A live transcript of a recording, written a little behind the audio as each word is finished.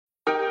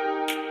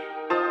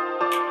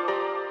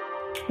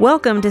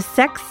Welcome to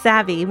Sex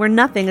Savvy, where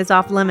nothing is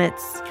off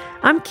limits.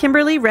 I'm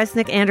Kimberly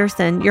Resnick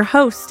Anderson, your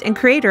host and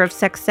creator of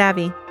Sex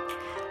Savvy.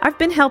 I've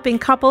been helping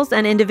couples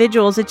and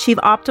individuals achieve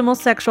optimal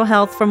sexual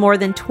health for more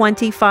than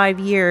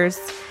 25 years.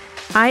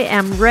 I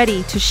am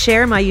ready to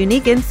share my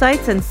unique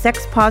insights and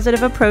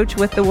sex-positive approach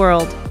with the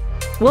world.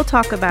 We'll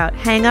talk about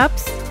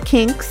hang-ups,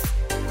 kinks,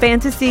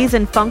 fantasies,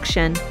 and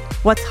function,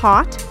 what's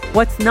hot,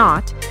 what's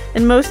not,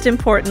 and most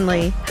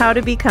importantly, how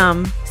to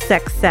become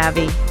sex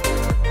savvy.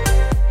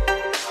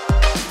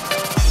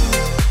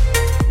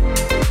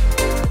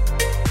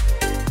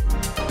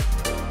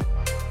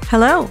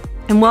 Hello,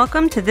 and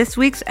welcome to this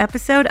week's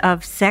episode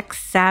of Sex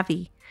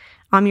Savvy.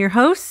 I'm your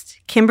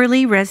host,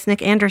 Kimberly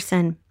Resnick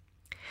Anderson.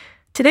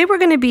 Today we're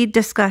going to be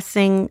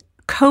discussing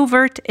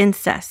covert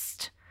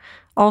incest,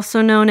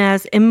 also known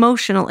as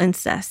emotional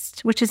incest,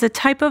 which is a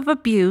type of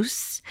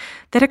abuse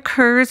that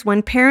occurs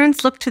when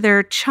parents look to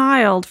their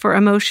child for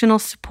emotional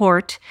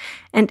support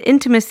and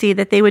intimacy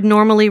that they would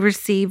normally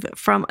receive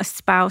from a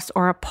spouse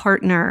or a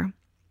partner.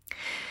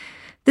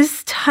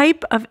 This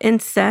type of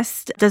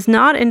incest does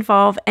not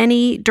involve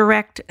any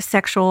direct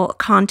sexual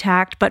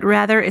contact, but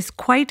rather is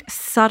quite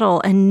subtle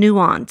and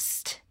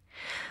nuanced.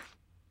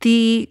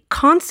 The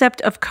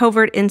concept of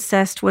covert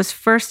incest was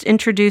first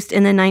introduced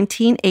in the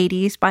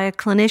 1980s by a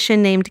clinician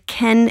named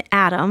Ken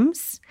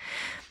Adams.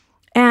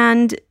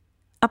 And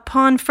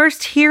upon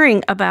first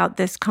hearing about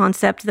this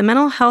concept, the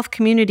mental health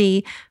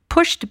community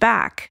pushed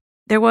back.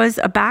 There was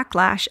a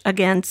backlash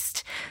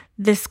against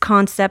this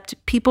concept.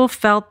 People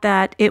felt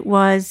that it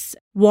was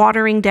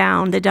watering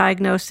down the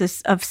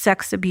diagnosis of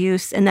sex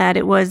abuse and that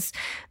it was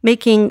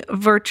making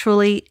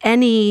virtually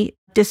any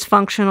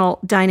dysfunctional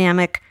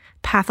dynamic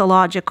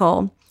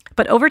pathological.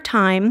 But over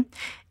time,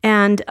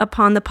 and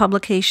upon the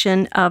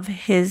publication of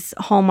his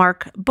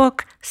Hallmark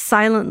book,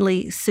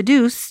 Silently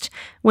Seduced,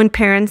 When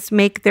Parents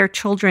Make Their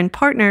Children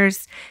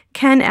Partners,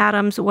 Ken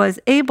Adams was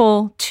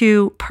able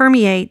to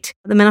permeate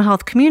the mental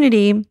health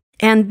community,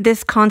 and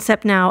this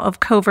concept now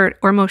of covert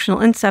or emotional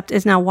incest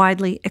is now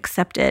widely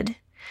accepted.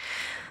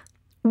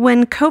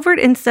 When covert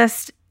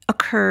incest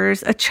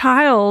occurs, a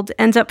child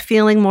ends up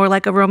feeling more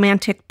like a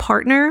romantic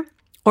partner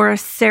or a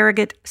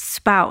surrogate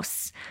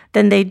spouse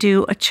than they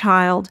do a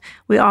child.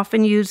 We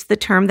often use the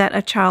term that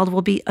a child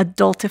will be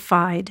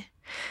adultified.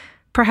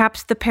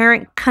 Perhaps the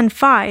parent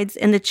confides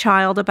in the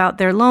child about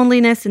their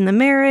loneliness in the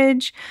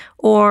marriage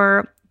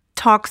or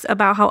talks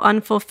about how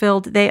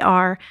unfulfilled they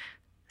are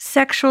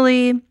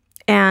sexually,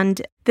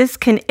 and this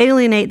can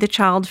alienate the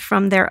child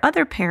from their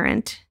other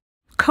parent.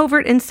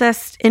 Covert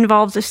incest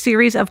involves a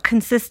series of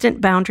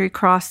consistent boundary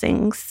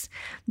crossings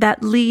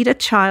that lead a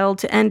child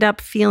to end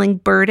up feeling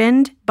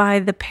burdened by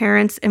the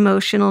parent's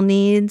emotional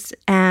needs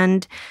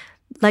and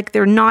like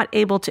they're not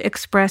able to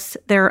express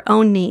their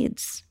own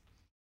needs.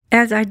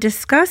 As I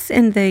discuss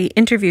in the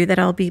interview that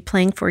I'll be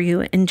playing for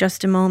you in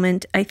just a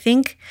moment, I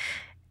think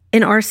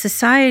in our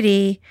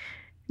society,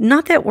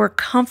 not that we're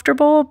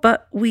comfortable,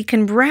 but we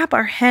can wrap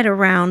our head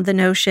around the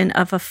notion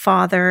of a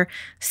father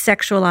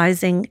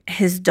sexualizing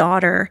his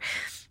daughter.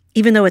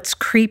 Even though it's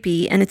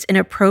creepy and it's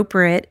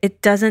inappropriate, it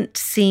doesn't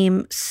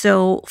seem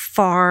so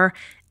far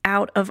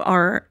out of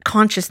our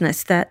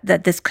consciousness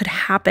that this could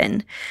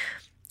happen.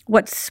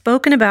 What's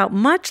spoken about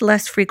much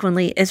less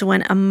frequently is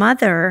when a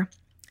mother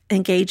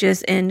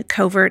engages in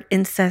covert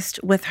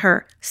incest with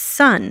her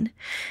son.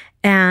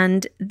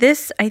 And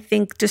this, I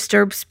think,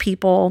 disturbs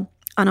people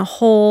on a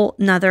whole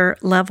nother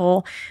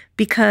level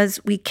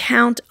because we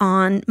count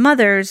on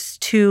mothers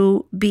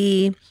to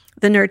be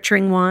the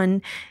nurturing one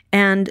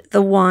and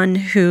the one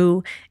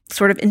who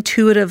sort of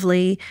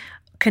intuitively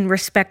can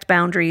respect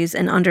boundaries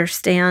and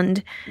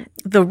understand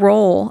the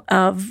role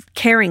of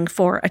caring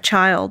for a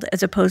child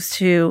as opposed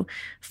to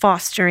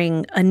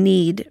fostering a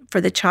need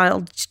for the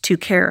child to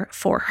care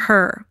for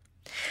her.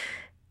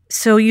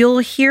 So you'll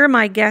hear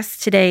my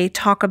guest today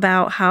talk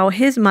about how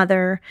his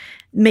mother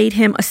made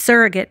him a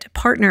surrogate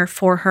partner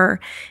for her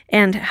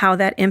and how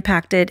that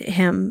impacted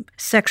him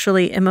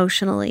sexually,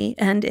 emotionally,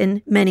 and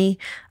in many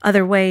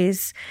other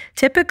ways.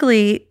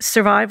 Typically,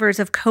 survivors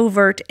of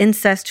covert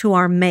incest who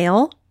are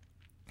male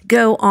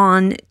go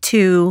on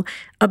to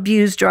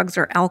abuse drugs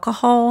or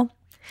alcohol,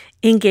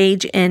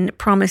 engage in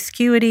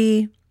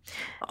promiscuity.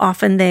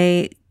 Often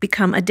they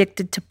become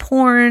addicted to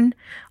porn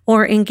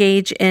or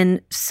engage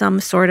in some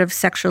sort of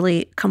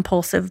sexually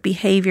compulsive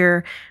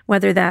behavior,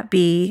 whether that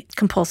be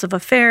compulsive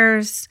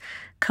affairs,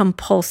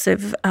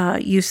 compulsive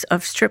use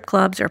of strip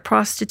clubs or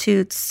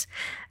prostitutes.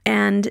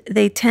 And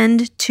they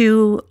tend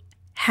to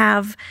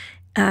have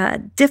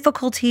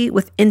difficulty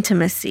with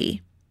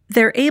intimacy.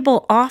 They're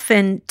able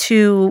often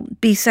to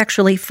be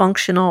sexually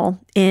functional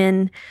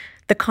in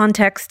the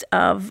context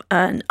of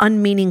an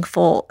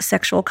unmeaningful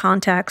sexual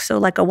contact, so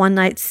like a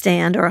one-night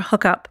stand or a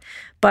hookup.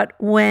 But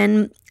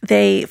when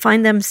they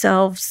find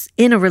themselves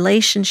in a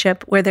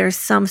relationship where there's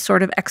some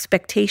sort of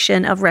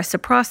expectation of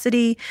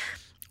reciprocity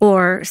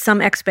or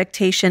some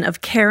expectation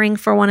of caring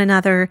for one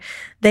another,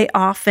 they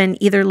often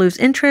either lose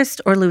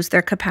interest or lose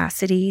their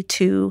capacity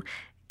to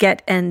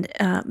get and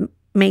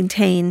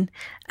maintain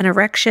an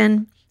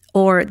erection,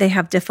 or they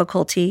have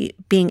difficulty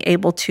being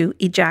able to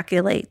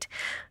ejaculate.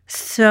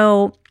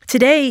 So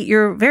today,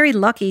 you're very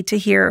lucky to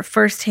hear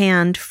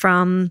firsthand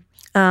from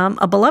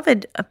a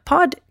beloved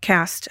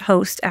podcast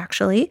host,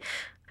 actually,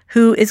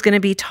 who is going to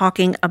be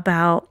talking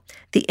about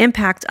the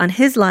impact on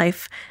his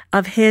life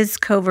of his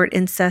covert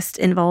incest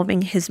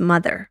involving his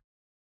mother.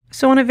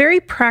 So on a very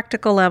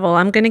practical level,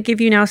 I'm going to give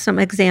you now some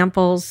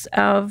examples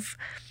of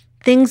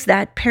things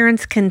that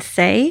parents can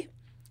say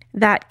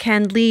that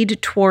can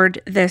lead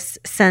toward this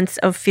sense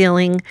of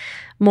feeling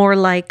more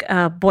like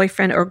a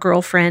boyfriend or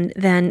girlfriend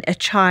than a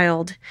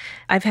child.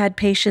 I've had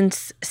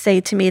patients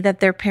say to me that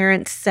their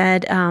parents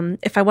said,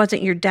 if I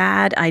wasn't your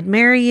dad, I'd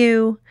marry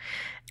you.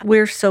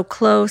 We're so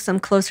close. I'm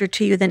closer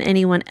to you than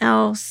anyone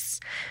else.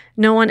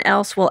 No one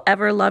else will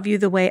ever love you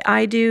the way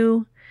I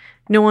do.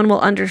 No one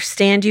will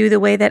understand you the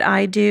way that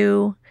I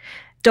do.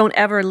 Don't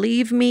ever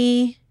leave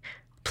me.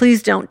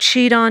 Please don't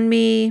cheat on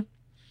me.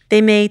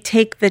 They may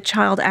take the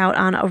child out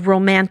on a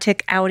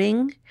romantic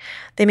outing.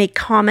 They may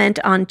comment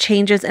on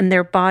changes in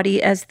their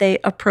body as they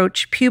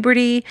approach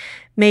puberty,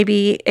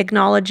 maybe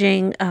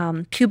acknowledging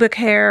pubic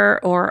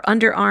hair or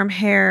underarm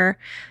hair.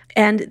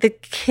 And the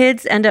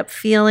kids end up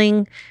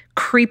feeling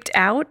creeped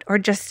out or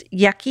just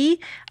yucky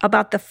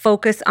about the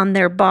focus on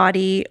their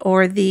body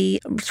or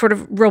the sort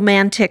of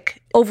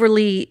romantic,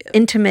 overly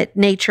intimate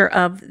nature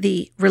of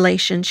the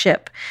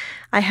relationship.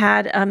 I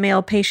had a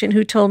male patient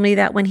who told me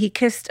that when he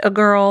kissed a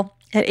girl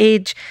at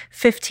age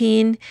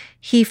 15,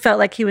 he felt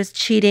like he was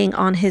cheating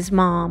on his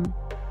mom.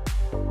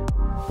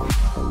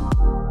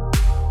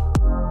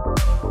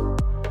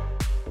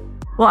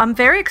 Well, I'm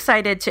very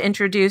excited to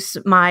introduce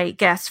my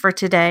guest for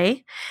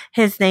today.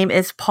 His name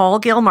is Paul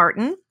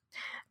Gilmartin.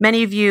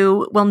 Many of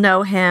you will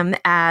know him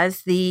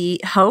as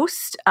the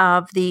host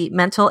of the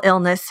Mental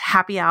Illness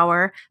Happy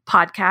Hour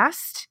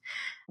podcast,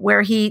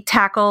 where he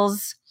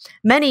tackles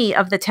many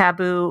of the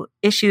taboo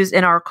issues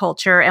in our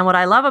culture. And what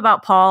I love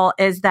about Paul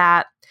is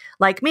that,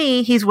 like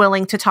me, he's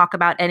willing to talk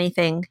about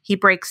anything. He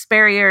breaks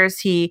barriers,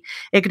 he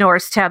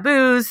ignores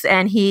taboos,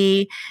 and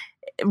he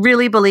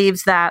really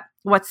believes that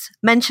what's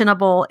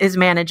mentionable is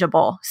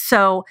manageable.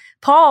 So,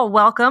 Paul,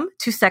 welcome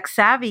to Sex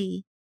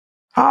Savvy.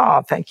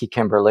 Oh, thank you,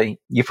 Kimberly.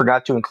 You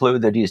forgot to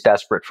include that he's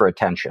desperate for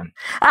attention.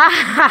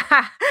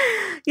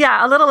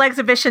 Yeah, a little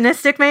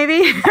exhibitionistic,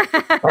 maybe.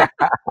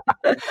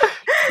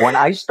 When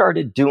I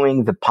started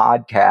doing the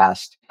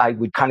podcast, I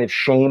would kind of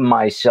shame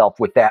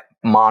myself with that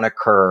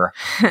moniker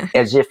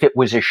as if it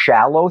was a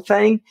shallow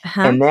thing.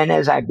 Uh-huh. And then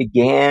as I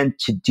began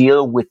to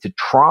deal with the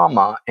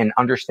trauma and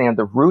understand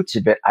the roots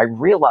of it, I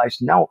realized,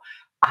 no,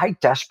 I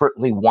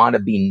desperately want to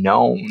be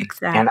known.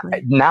 Exactly.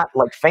 And not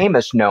like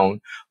famous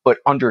known, but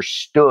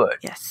understood.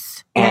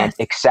 Yes. And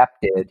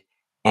accepted,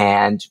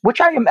 and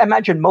which I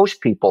imagine most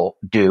people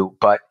do,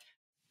 but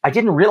I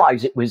didn't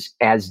realize it was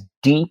as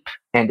deep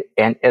and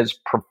as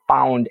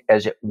profound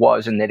as it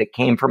was, and that it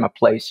came from a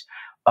place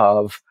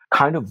of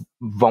kind of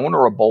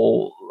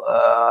vulnerable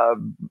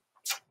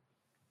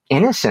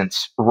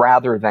innocence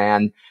rather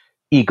than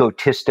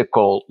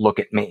egotistical look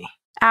at me.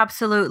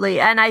 Absolutely.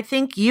 And I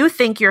think you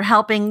think you're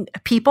helping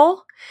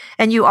people,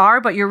 and you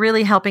are, but you're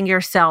really helping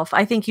yourself.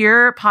 I think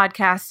your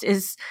podcast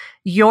is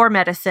your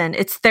medicine.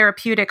 It's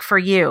therapeutic for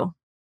you.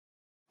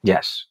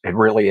 Yes, it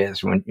really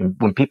is. When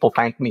people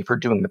thank me for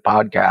doing the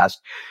podcast,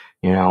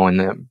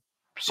 and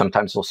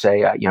sometimes they'll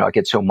say, I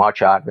get so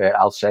much out of it.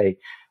 I'll say,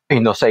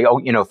 and they'll say,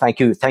 oh, thank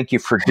you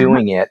for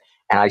doing it.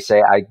 And I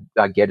say,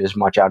 I get as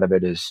much out of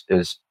it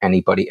as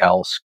anybody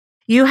else.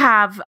 You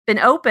have been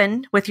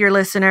open with your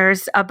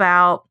listeners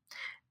about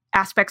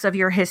aspects of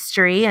your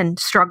history and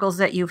struggles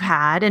that you've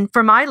had. And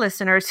for my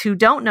listeners who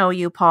don't know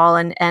you, Paul,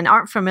 and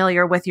aren't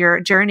familiar with your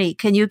journey,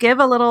 can you give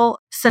a little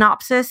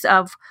synopsis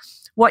of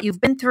what you've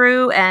been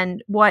through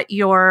and what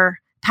your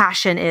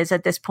passion is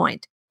at this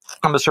point?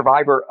 I'm a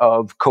survivor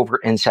of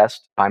covert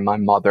incest by my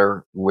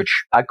mother,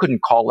 which I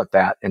couldn't call it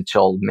that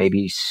until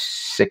maybe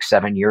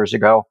 6-7 years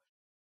ago.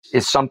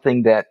 It's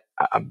something that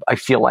I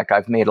feel like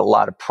I've made a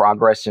lot of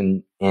progress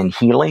in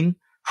healing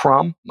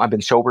from. I've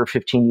been sober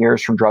 15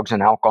 years from drugs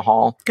and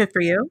alcohol. Good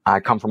for you. I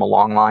come from a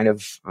long line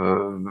of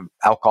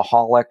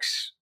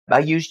alcoholics. I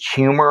used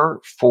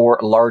humor for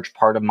a large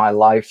part of my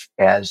life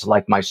as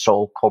like my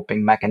sole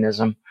coping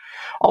mechanism.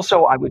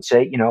 Also, I would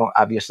say,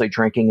 obviously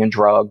drinking and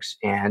drugs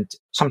and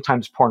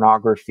sometimes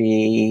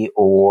pornography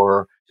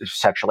or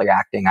sexually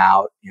acting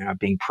out,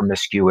 being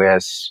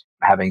promiscuous,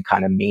 having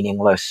kind of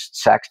meaningless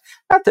sex.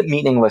 Not that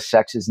meaningless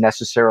sex is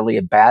necessarily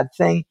a bad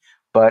thing,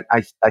 but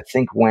I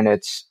think when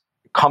it's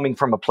coming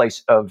from a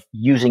place of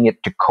using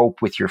it to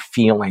cope with your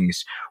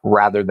feelings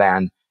rather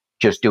than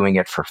just doing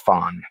it for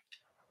fun.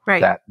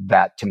 Right.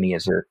 That to me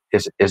is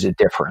a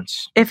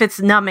difference. If it's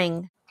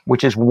numbing.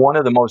 Which is one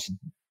of the most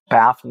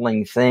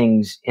baffling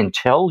things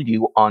until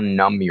you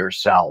unnumb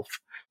yourself.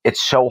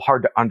 It's so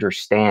hard to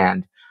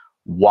understand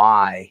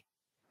why,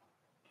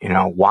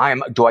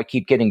 do I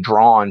keep getting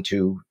drawn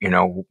to,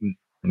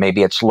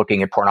 maybe it's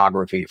looking at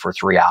pornography for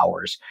 3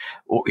 hours.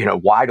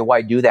 Why do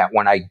I do that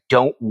when I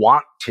don't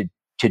want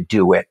to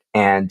do it?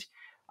 And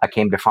I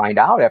came to find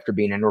out after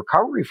being in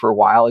recovery for a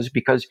while is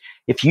because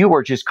if you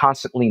are just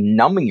constantly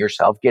numbing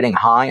yourself, getting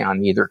high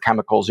on either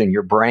chemicals in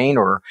your brain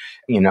or,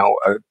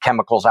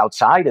 chemicals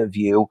outside of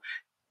you,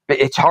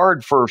 it's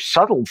hard for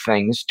subtle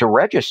things to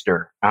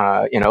register,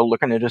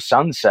 looking at a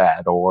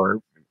sunset or,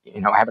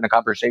 having a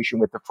conversation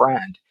with a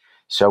friend.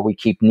 So we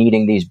keep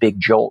needing these big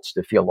jolts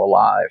to feel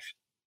alive.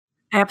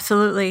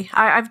 Absolutely.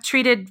 I've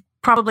treated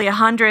probably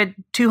 100,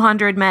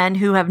 200 men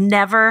who have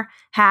never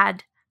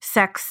had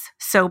sex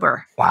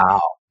sober.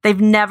 Wow. They've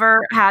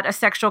never had a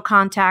sexual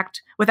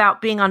contact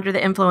without being under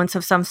the influence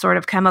of some sort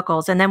of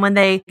chemicals. And then when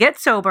they get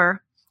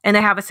sober and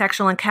they have a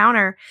sexual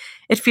encounter,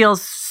 it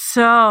feels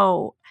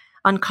so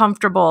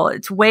uncomfortable.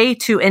 It's way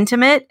too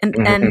intimate. And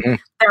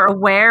they're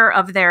aware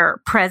of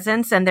their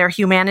presence and their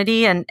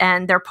humanity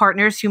and their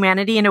partner's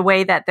humanity in a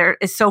way that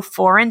is so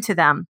foreign to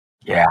them.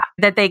 Yeah.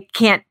 That they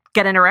can't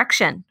get an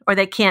erection or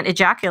they can't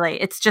ejaculate.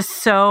 It's just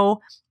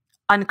so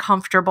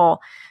uncomfortable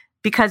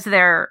because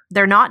they're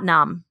not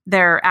numb.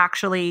 They're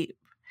actually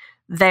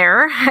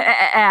there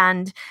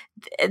and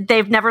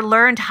they've never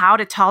learned how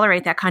to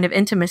tolerate that kind of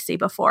intimacy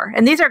before.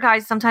 And these are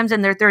guys sometimes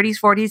in their 30s,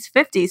 40s,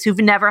 50s who've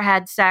never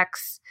had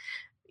sex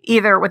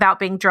either without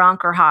being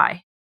drunk or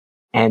high.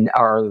 And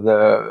are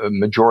the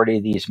majority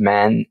of these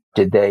men,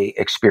 did they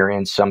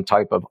experience some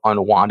type of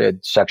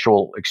unwanted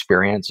sexual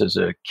experience as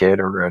a kid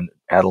or an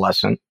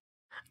adolescent?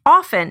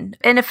 Often,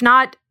 and if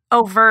not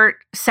overt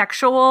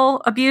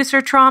sexual abuse or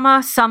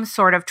trauma, some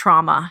sort of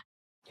trauma.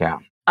 Yeah.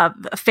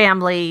 A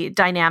family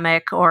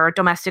dynamic or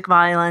domestic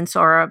violence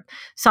or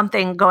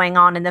something going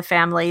on in the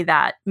family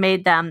that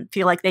made them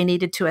feel like they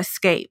needed to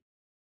escape.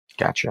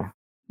 Gotcha.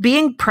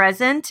 Being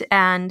present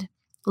and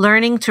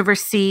learning to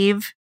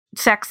receive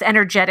sex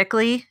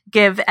energetically,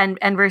 give and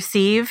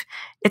receive,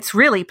 it's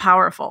really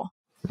powerful.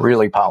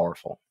 Really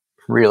powerful.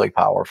 Really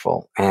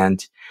powerful.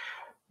 And,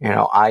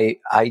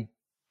 I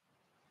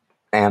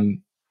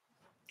am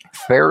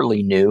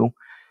fairly new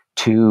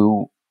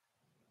to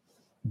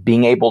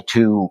being able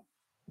to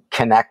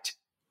connect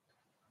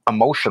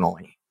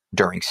emotionally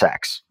during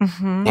sex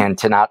and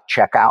to not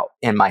check out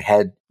in my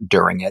head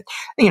during it.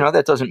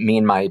 That doesn't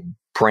mean my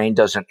brain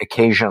doesn't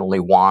occasionally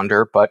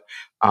wander, but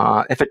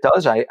if it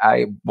does,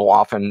 I will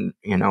often,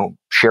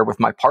 share with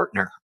my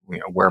partner,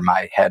 where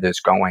my head is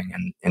going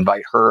and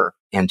invite her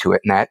into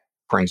it. And that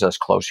brings us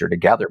closer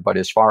together. But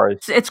as far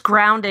as it's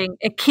grounding,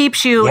 it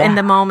keeps you in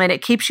the moment.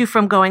 It keeps you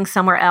from going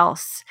somewhere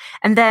else.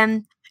 And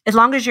then as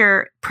long as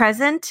you're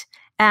present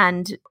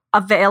and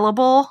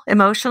available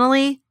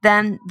emotionally,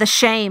 then the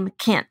shame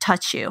can't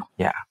touch you.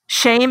 Yeah.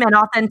 Shame and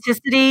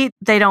authenticity,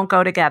 they don't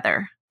go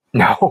together.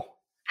 No,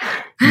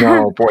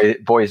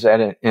 boy, is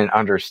that an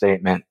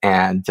understatement.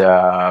 And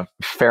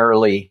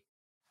fairly,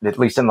 at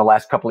least in the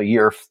last couple of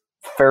years,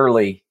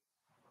 fairly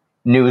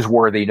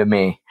newsworthy to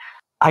me.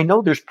 I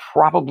know there's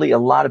probably a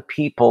lot of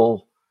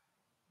people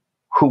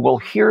who will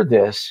hear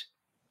this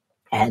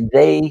and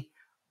they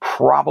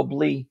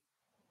probably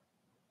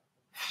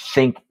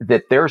think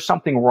that there's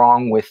something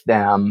wrong with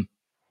them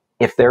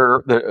if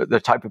they're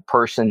the type of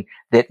person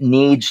that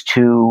needs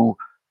to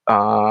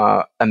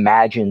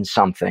imagine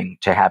something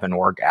to have an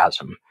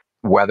orgasm,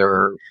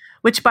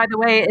 which, by the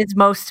way, is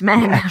most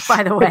men, yes.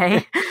 By the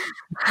way.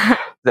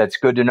 That's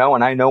good to know.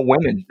 And I know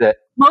women that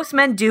most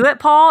men do it,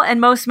 Paul, and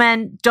most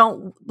men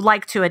don't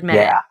like to admit it.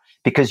 Yeah,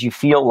 because you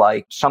feel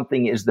like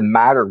something is the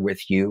matter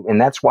with you.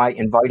 And that's why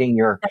inviting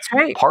your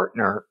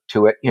partner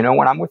to it,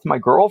 when I'm with my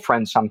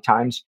girlfriend,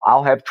 sometimes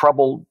I'll have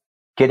trouble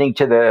getting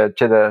to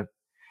the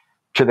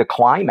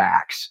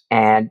climax.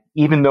 And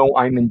even though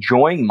I'm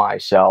enjoying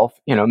myself,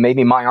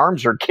 maybe my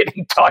arms are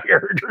getting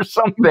tired or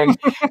something.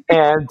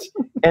 and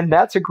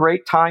that's a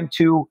great time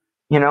to,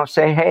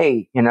 say,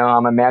 hey,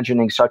 I'm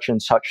imagining such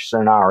and such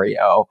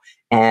scenario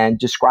and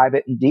describe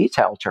it in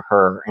detail to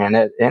her. And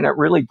it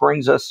really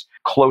brings us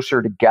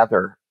closer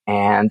together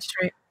and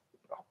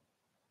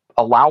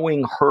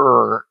allowing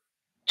her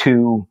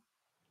to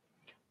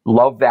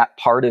love that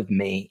part of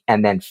me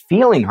and then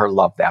feeling her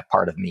love that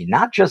part of me,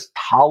 not just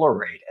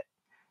tolerate it.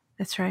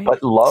 That's right.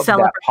 But love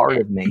that part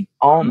of me.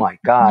 Oh my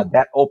God,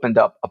 that opened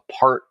up a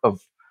part of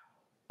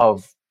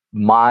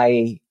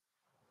my,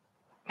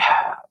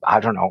 I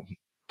don't know,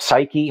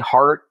 psyche,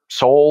 heart,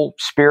 soul,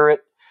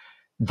 spirit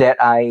that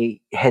I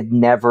had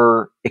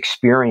never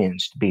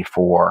experienced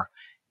before.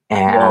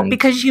 And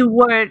because you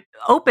were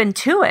open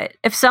to it.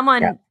 If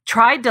someone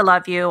tried to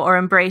love you or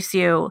embrace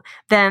you,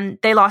 then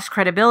they lost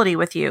credibility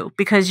with you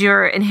because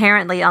you're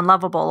inherently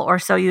unlovable, or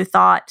so you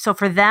thought. So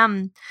for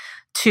them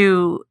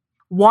to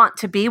want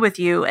to be with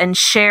you and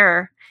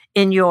share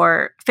in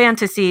your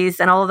fantasies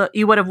and all of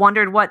you would have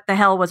wondered what the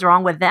hell was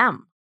wrong with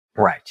them.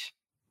 Right.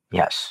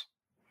 Yes.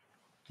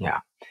 Yeah.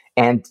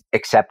 And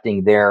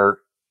accepting their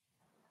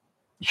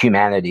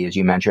humanity, as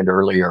you mentioned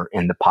earlier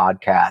in the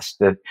podcast,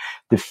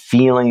 the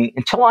feeling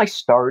until I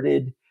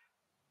started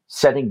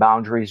setting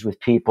boundaries with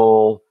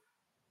people,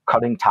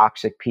 cutting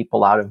toxic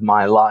people out of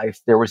my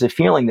life, there was a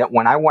feeling that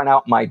when I went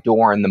out my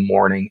door in the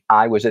morning,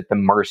 I was at the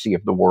mercy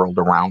of the world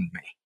around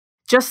me.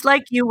 Just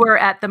like you were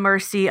at the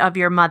mercy of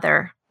your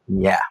mother.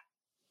 Yeah.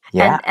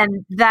 Yeah.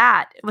 And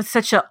that was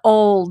such an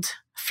old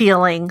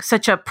feeling,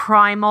 such a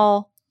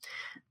primal,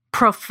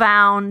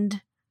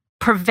 profound,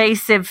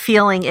 pervasive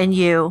feeling in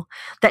you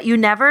that you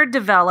never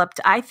developed,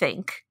 I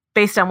think,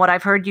 based on what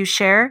I've heard you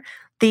share,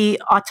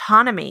 the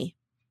autonomy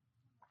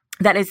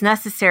that is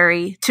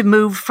necessary to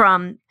move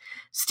from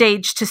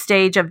stage to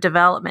stage of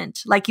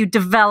development. Like you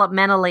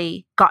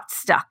developmentally got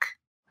stuck.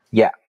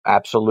 Yeah,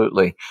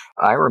 absolutely.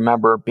 I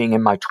remember being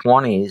in my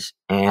 20s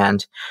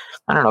and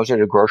I don't know, I was at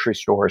a grocery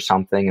store or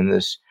something, and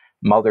this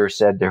mother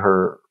said to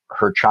her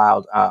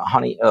child,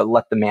 honey,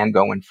 let the man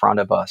go in front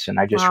of us. And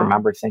I just Wow.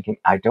 remember thinking,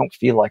 I don't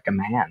feel like a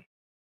man.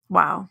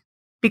 Wow.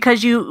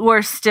 Because you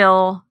were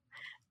still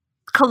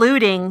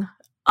colluding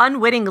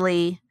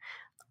unwittingly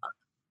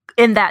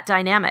in that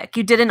dynamic.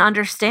 You didn't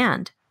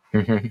understand.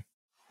 Hmm.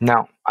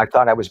 No, I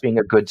thought I was being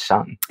a good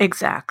son.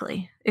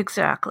 Exactly.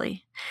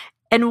 Exactly.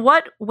 In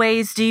what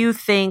ways do you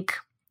think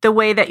the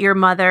way that your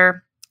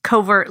mother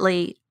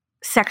covertly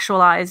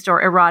sexualized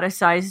or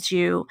eroticized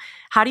you,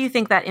 how do you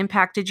think that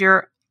impacted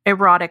your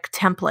erotic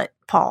template,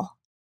 Paul?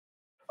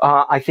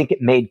 I think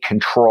it made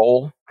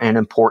control an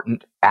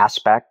important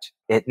aspect.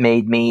 It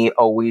made me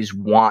always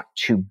want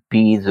to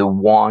be the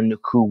one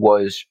who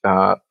was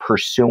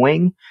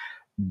pursuing,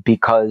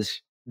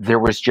 because there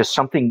was just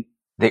something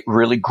that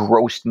really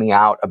grossed me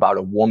out about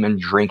a woman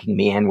drinking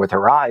me in with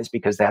her eyes,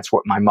 because that's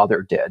what my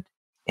mother did.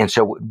 And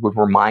so it would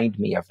remind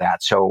me of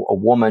that. So a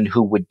woman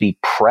who would be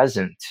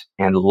present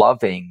and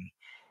loving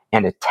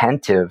and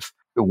attentive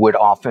would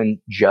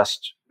often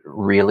just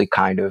really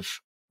kind of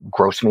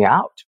gross me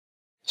out.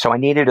 So I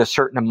needed a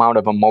certain amount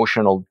of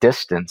emotional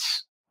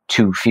distance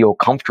to feel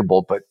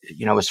comfortable. But,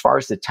 as far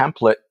as the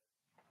template,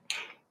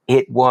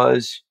 it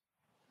was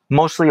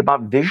mostly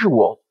about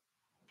visual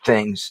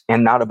things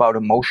and not about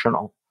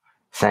emotional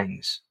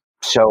things.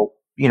 So,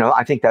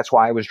 I think that's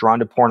why I was drawn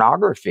to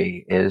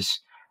pornography is,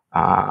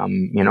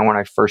 when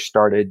I first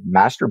started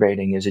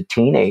masturbating as a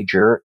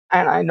teenager,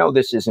 and I know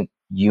this isn't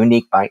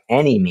unique by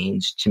any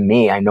means to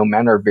me. I know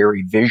men are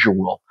very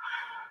visual,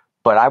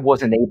 but I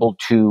wasn't able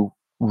to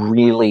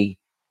really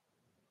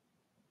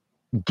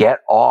get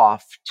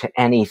off to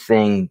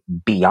anything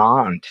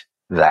beyond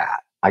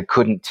that. I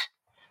couldn't,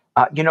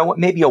 you know what,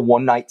 maybe a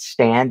one night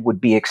stand would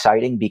be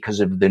exciting because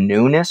of the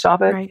newness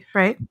of it. Right,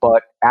 right.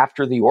 But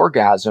after the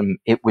orgasm,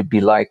 it would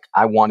be like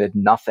I wanted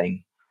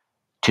nothing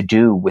to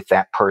do with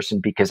that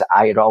person because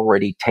I had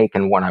already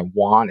taken what I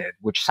wanted,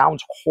 which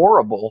sounds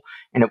horrible.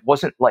 And it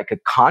wasn't like a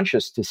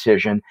conscious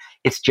decision.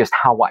 It's just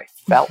how I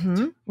felt.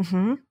 Mm-hmm,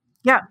 mm-hmm.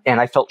 Yeah. And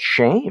I felt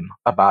shame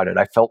about it.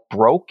 I felt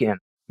broken.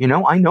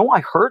 I know I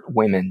hurt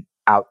women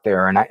out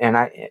there, and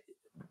I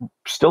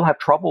still have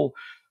trouble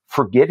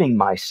forgiving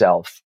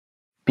myself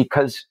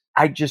because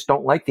I just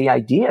don't like the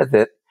idea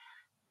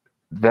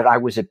that I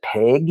was a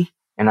pig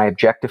and I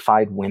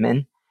objectified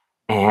women,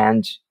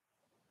 and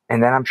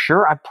then I'm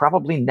sure I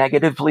probably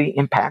negatively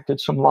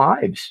impacted some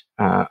lives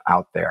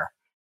out there.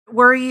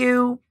 Were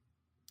you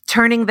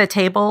turning the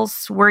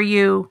tables? Were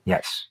you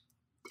Yes.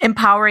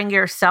 empowering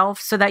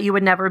yourself so that you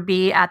would never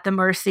be at the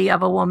mercy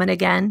of a woman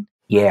again?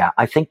 Yeah,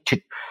 I think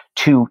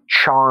to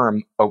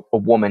charm a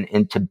woman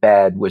into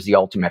bed was the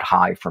ultimate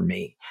high for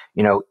me.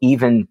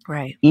 Even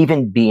Right.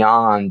 even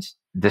beyond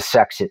the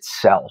sex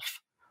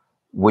itself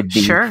would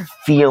be Sure.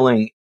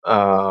 feeling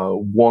a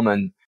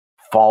woman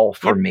fall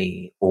for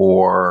me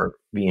or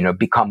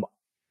become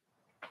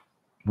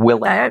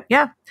willing.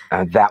 Yeah.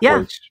 That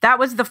That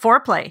was the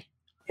foreplay.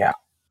 Yeah.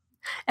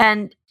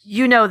 And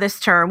you know this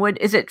term.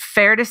 Is it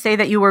fair to say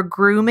that you were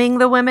grooming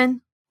the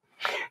women?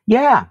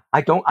 Yeah,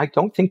 I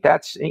don't think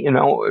that's,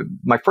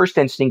 my first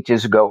instinct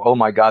is to go, oh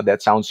my God,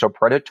 that sounds so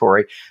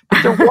predatory.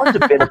 But there was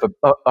a bit of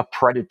a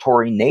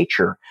predatory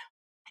nature.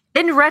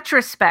 In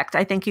retrospect,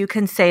 I think you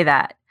can say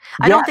that.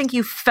 I Yes. don't think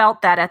you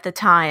felt that at the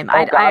time.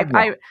 Oh, God,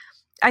 no.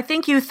 I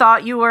think you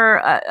thought you were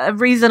a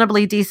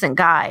reasonably decent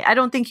guy. I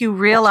don't think you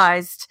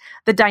realized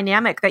the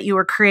dynamic that you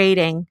were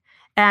creating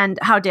and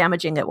how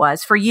damaging it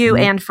was for you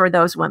and for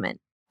those women.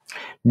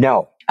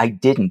 No, I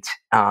didn't.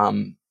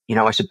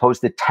 I suppose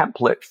the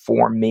template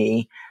for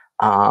me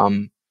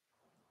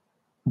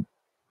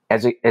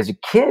as a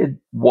kid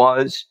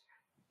was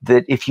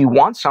that if you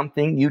want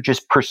something, you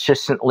just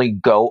persistently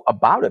go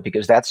about it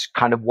because that's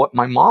kind of what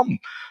my mom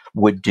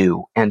would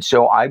do. And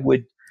so I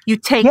would, you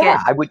take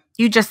it.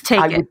 You just take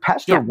it. I would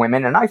pester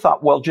women, and I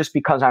thought, well, just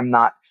because I'm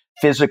not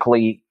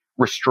physically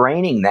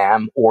restraining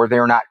them, or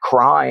they're not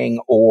crying,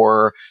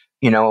 or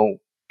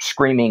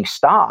screaming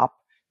stop,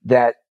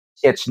 that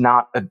it's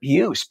not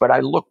abuse. But I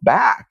look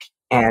back,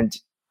 and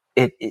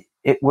it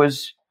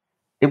was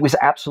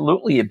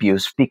absolutely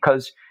abuse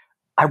because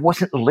I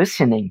wasn't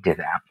listening to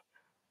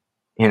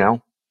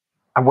them.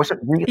 I wasn't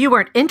really. You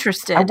weren't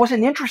interested. I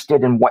wasn't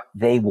interested in what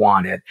they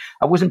wanted.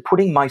 I wasn't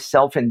putting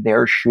myself in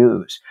their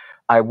shoes.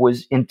 I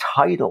was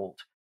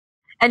entitled.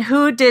 And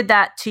who did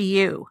that to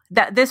you?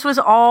 That this was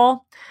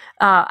all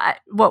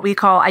what we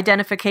call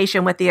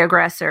identification with the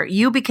aggressor.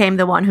 You became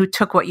the one who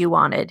took what you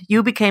wanted.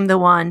 You became the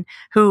one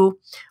who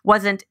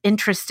wasn't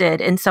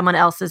interested in someone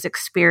else's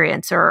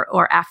experience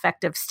or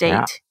affective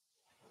state.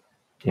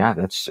 Yeah,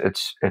 it's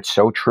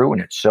so true,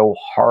 and it's so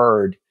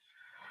hard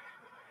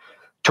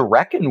to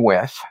reckon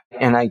with.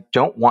 And I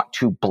don't want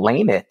to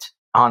blame it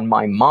on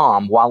my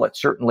mom. While it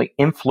certainly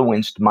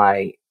influenced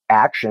my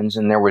actions,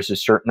 and there was a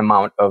certain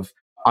amount of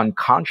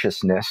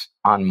unconsciousness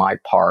on my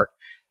part,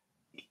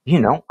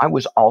 I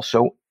was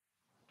also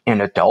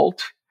an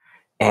adult,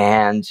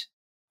 and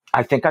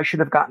I think I should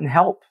have gotten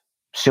help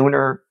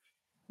sooner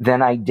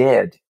than I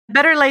did.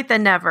 Better late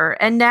than never.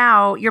 And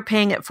now you're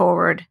paying it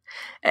forward.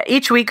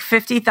 Each week,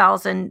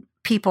 50,000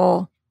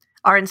 people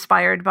are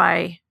inspired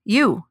by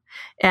you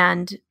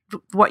and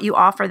what you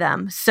offer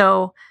them.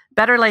 So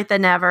better late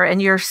than never.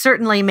 And you're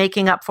certainly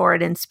making up for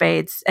it in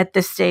spades at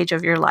this stage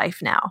of your life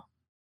now.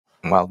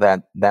 Well,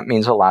 that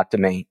means a lot to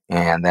me,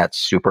 and that's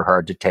super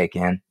hard to take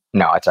in.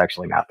 No, it's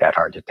actually not that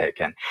hard to take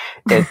in.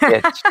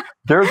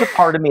 There's a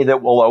part of me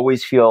that will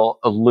always feel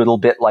a little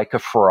bit like a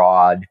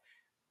fraud,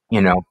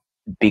 you know,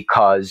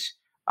 because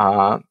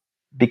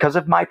because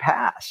of my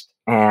past,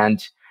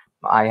 and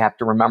I have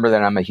to remember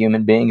that I'm a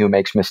human being who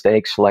makes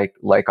mistakes like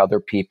other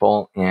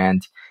people,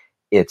 and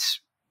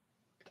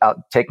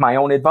I'll take my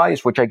own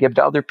advice, which I give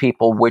to other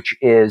people, which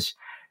is,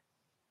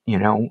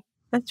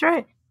 That's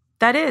right.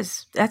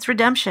 That's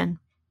redemption.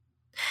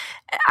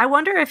 I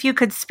wonder if you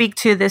could speak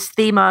to this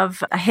theme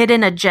of a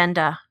hidden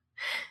agenda,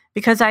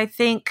 because I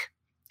think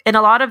in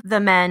a lot of the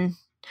men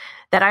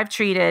that I've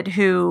treated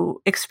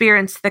who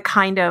experienced the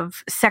kind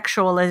of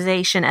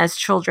sexualization as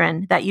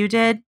children that you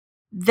did,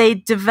 they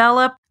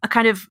develop a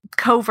kind of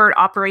covert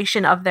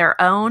operation of their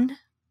own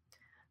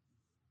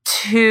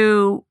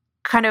to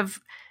kind of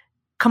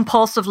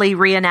compulsively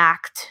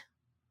reenact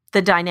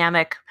the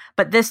dynamic,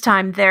 but this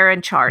time they're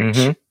in charge.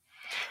 Mm-hmm.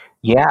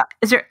 Yeah.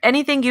 Is there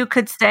anything you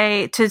could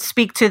say to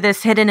speak to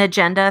this hidden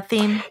agenda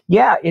theme?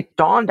 Yeah, it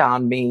dawned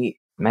on me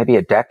maybe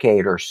a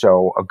decade or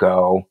so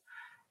ago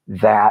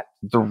that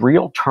the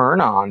real turn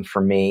on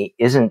for me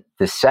isn't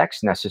the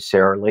sex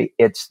necessarily,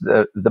 it's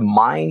the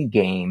mind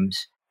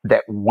games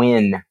that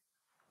win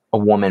a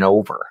woman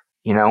over,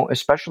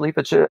 especially if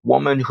it's a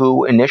woman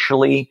who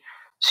initially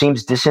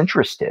seems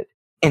disinterested.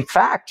 In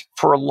fact,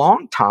 for a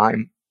long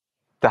time,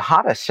 the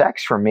hottest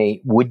sex for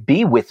me would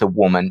be with a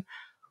woman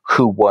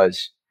who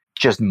was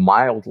just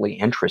mildly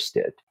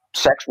interested.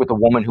 Sex with a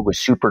woman who was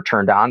super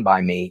turned on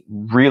by me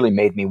really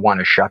made me want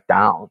to shut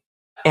down.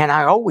 And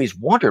I always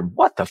wondered,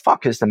 what the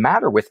fuck is the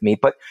matter with me?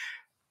 But,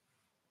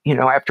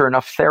 after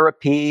enough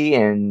therapy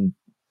and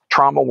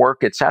trauma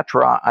work,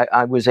 etc.,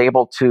 I was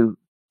able to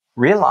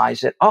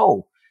realize that,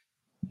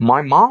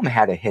 my mom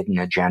had a hidden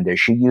agenda.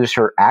 She used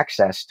her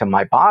access to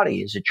my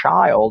body as a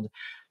child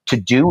to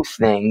do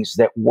things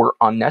that were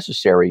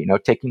unnecessary,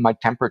 taking my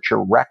temperature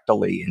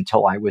rectally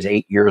until I was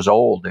 8 years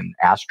old and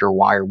asked her,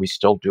 why are we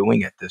still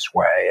doing it this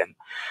way? And,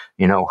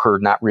 her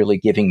not really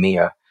giving me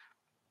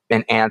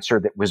an answer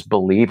that was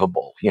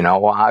believable.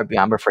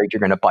 I'm afraid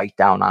you're going to bite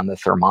down on the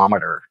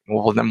thermometer.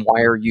 Well, then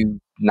why are you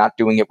not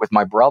doing it with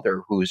my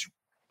brother, who's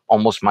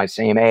almost my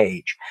same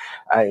age?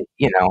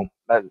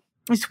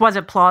 This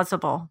wasn't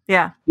plausible.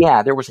 Yeah.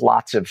 Yeah, there was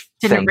lots of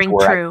Didn't things ring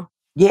where true.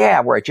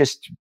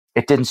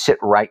 it didn't sit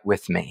right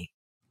with me.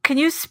 Can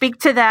you speak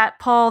to that,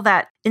 Paul,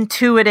 that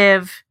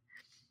intuitive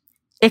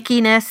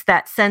ickiness,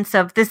 that sense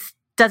of this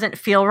doesn't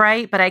feel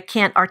right, but I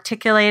can't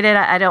articulate it.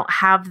 I don't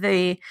have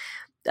the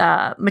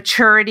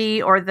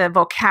maturity or the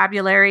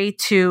vocabulary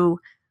to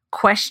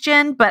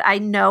question, but I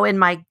know in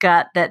my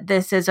gut that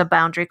this is a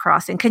boundary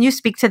crossing. Can you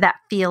speak to that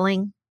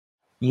feeling?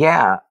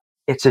 Yeah,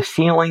 it's a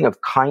feeling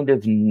of kind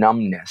of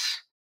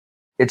numbness.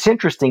 It's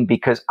interesting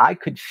because I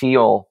could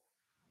feel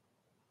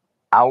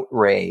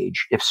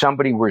outrage if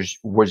somebody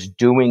was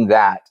doing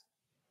that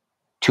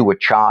to a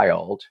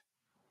child.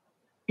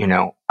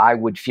 I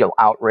would feel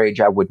outrage.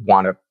 I would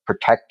want to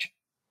protect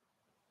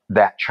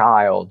that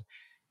child.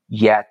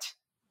 Yet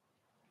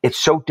it's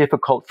so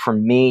difficult for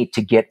me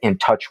to get in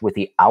touch with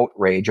the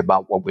outrage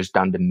about what was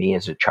done to me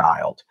as a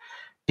child,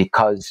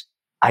 because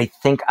I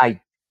think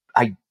I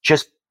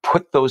just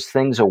put those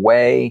things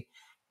away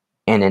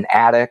in an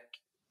attic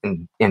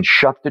and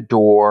shut the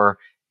door.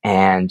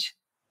 And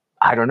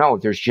I don't know,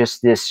 there's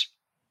just this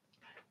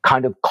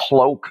kind of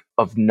cloak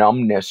of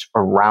numbness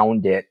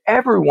around it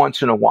every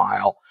once in a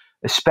while,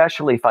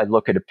 especially if I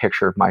look at a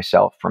picture of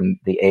myself from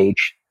the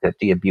age that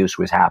the abuse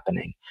was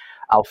happening.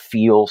 I'll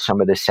feel some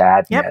of the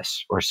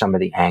sadness or some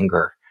of the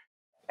anger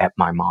at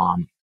my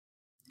mom.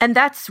 And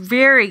that's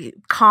very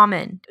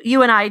common.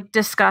 You and I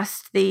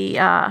discussed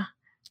the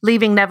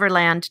Leaving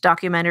Neverland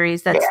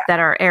documentaries that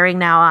are airing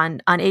now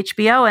on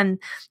HBO. And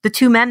the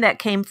two men that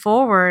came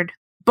forward,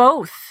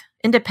 both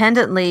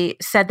independently,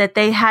 said that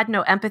they had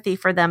no empathy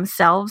for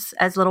themselves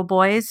as little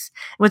boys.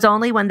 It was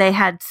only when they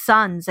had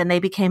sons and they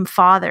became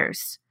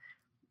fathers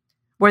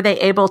were they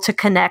able to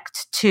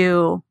connect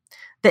to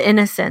the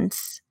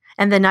innocence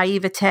and the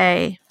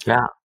naivete.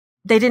 Yeah.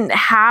 They didn't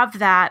have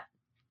that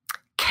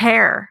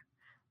care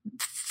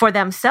for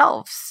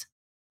themselves.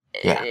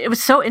 Yeah. It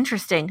was so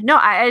interesting. No,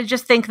 I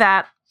just think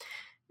that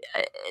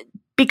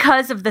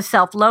because of the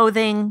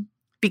self-loathing,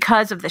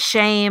 because of the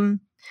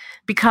shame,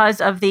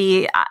 because of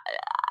the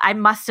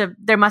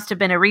there must have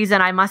been a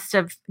reason. I must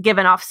have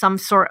given off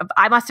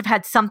I must have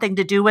had something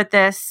to do with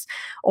this,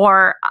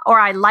 or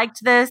I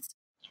liked this.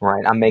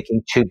 Right. I'm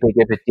making too big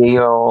of a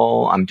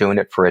deal. I'm doing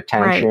it for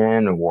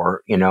attention. Right.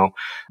 Or,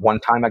 one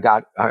time I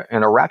got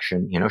an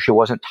erection. She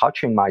wasn't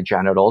touching my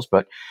genitals,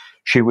 but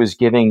she was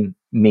giving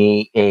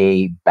me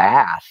a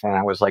bath, and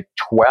I was like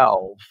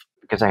 12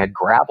 because I had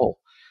gravel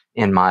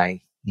in my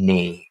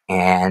knee.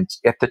 And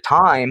at the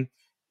time,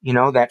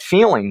 that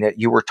feeling that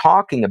you were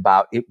talking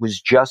about, it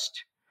was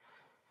just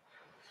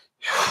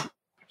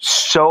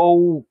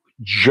so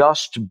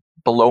just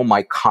below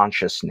my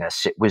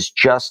consciousness. It was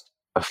just,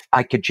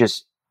 I could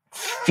just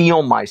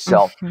feel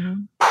myself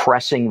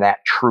pressing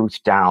that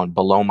truth down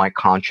below my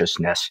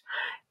consciousness,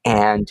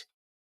 and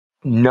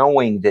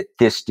knowing that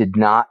this did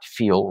not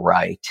feel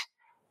right.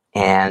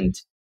 And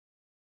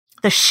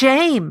the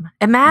shame,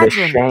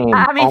 imagine. The shame.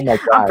 I mean, oh my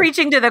God. I'm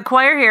preaching to the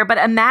choir here, but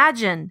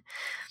imagine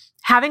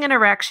having an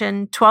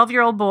erection,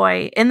 12-year-old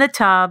boy in the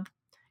tub,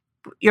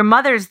 your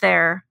mother's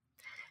there,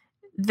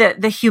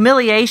 the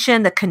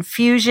humiliation, the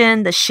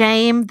confusion, the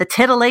shame, the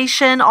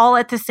titillation, all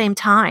at the same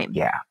time.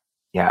 Yeah.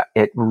 Yeah.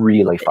 It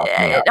really fucked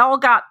me up.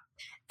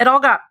 It all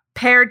got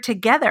paired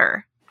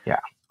together. Yeah.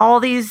 All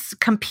these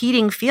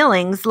competing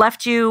feelings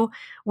left you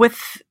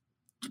with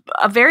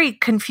a very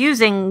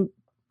confusing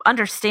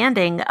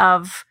understanding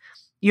of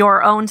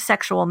your own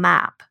sexual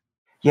map.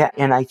 Yeah,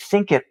 and I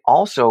think it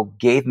also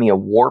gave me a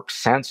warped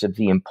sense of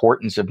the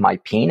importance of my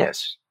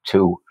penis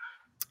to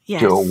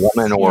a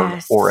woman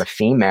or a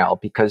female,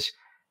 because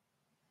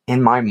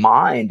in my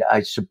mind,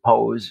 I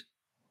suppose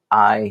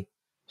I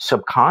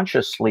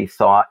subconsciously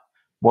thought,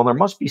 well, there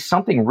must be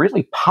something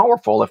really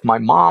powerful if my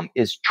mom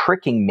is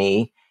tricking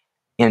me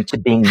into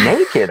being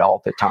naked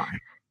all the time.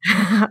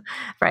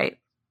 Right.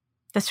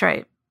 That's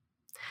right.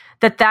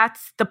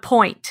 That's the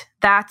point.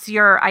 That's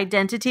your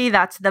identity.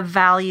 That's the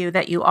value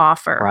that you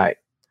offer. Right.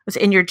 Was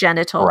in your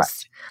genitals.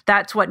 Right.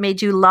 That's what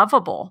made you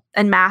lovable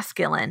and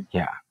masculine.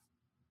 Yeah.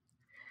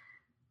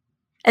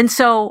 And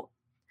so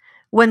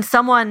when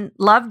someone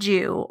loved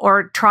you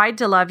or tried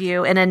to love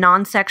you in a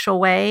non-sexual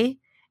way,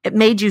 it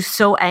made you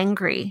so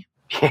angry.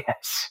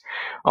 Yes.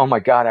 Oh my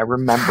God. I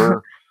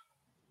remember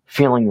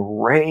feeling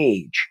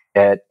rage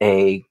at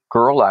a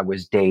girl I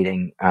was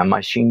dating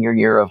my senior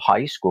year of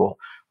high school.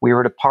 We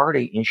were at a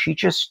party, and she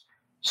just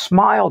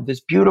smiled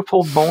this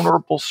beautiful,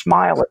 vulnerable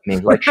smile at me.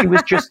 Like she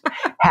was just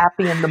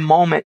happy in the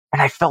moment.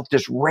 And I felt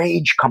this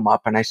rage come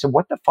up, and I said,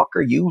 what the fuck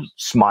are you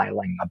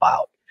smiling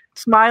about?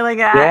 Smiling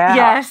at? Yeah.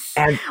 Yes.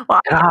 And well,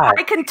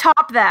 I can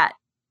top that.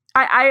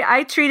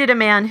 I treated a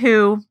man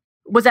who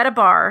was at a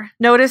bar,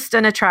 noticed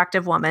an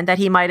attractive woman that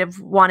he might have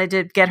wanted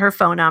to get her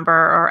phone number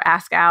or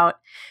ask out.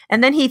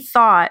 And then he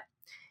thought,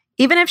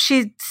 even if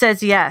she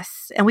says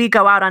yes and we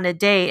go out on a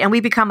date and we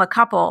become a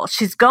couple,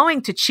 she's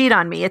going to cheat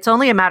on me. It's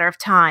only a matter of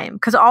time,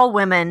 because all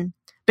women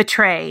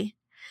betray.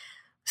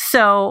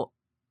 So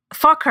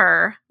fuck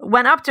her,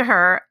 went up to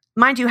her,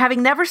 mind you,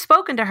 having never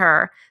spoken to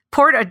her,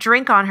 poured a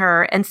drink on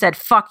her and said,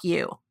 fuck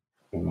you.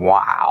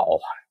 Wow.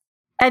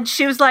 And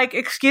she was like,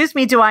 excuse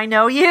me, do I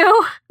know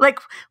you? Like,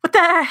 what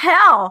the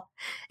hell?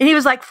 And he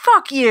was like,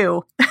 fuck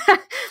you.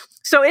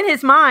 So in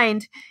his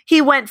mind,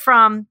 he went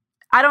from,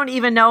 I don't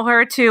even know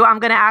her, to I'm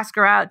going to ask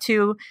her out,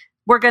 to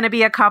we're going to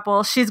be a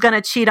couple. She's going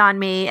to cheat on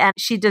me and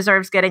she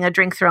deserves getting a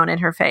drink thrown in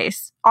her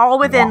face. All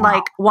within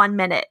like 1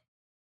 minute.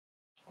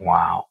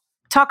 Wow.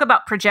 Talk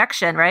about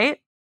projection, right?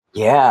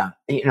 Yeah.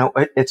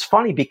 It's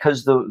funny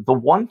because the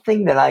one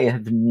thing that I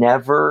have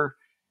never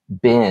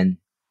been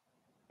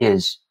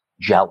is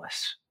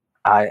jealous.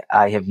 I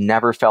have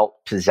never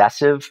felt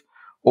possessive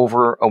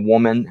over a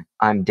woman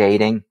I'm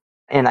dating.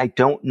 And I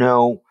don't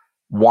know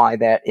why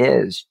that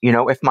is.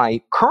 If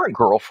my current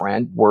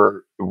girlfriend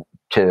were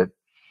to,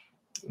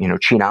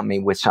 cheat on me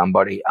with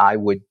somebody, I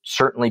would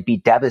certainly be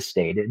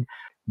devastated,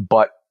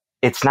 but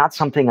it's not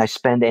something I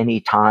spend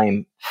any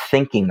time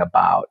thinking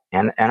about.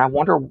 And I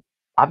wonder,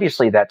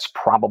 obviously that's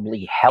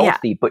probably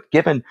healthy, but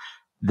given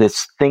the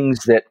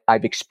things that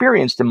I've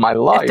experienced in my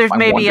life, if there's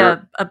maybe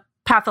a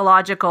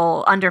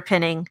pathological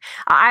underpinning.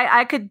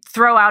 I could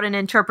throw out an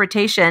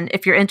interpretation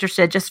if you're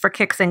interested, just for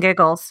kicks and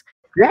giggles.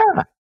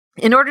 Yeah.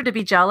 In order to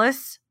be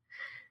jealous,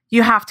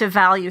 you have to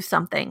value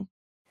something.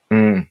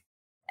 Mm.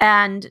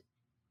 And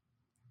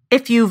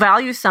if you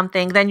value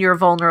something, then you're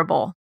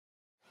vulnerable.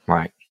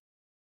 Right.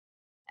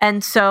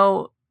 And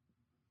so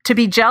to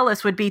be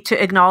jealous would be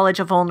to acknowledge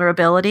a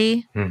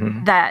vulnerability,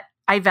 that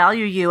I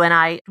value you and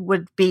I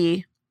would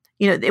be,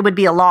 it would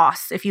be a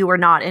loss if you were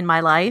not in my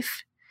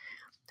life.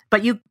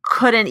 But you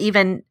couldn't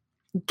even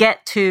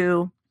get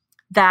to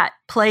that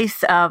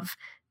place of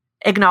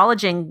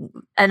acknowledging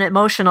an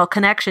emotional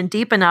connection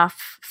deep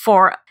enough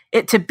for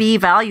it to be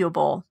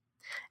valuable.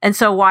 And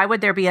so why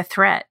would there be a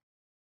threat?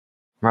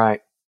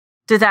 Right.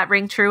 Does that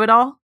ring true at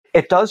all?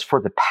 It does for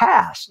the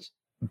past,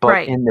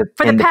 but in the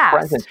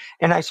present.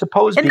 And I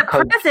suppose in the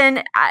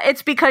present,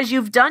 it's because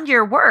you've done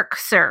your work,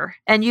 sir,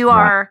 and you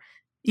are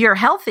you're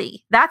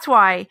healthy. That's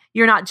why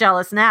you're not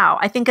jealous now.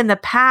 I think in the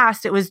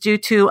past, it was due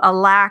to a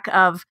lack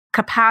of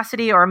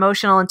capacity or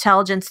emotional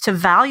intelligence to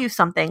value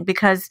something,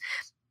 because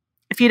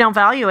if you don't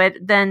value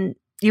it, then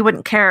you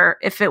wouldn't care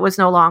if it was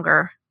no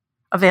longer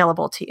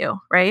available to you,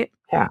 right?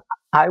 Yeah.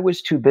 I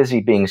was too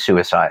busy being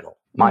suicidal.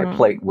 My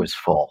plate was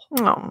full.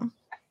 Oh.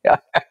 Yeah.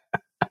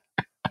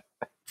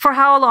 For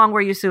how long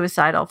were you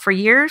suicidal? For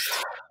years?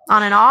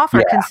 On and off,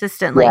 or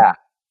consistently? Yeah.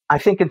 I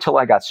think until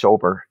I got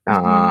sober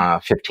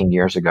 15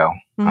 years ago.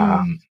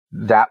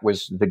 That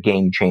was the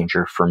game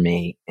changer for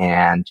me.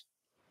 And,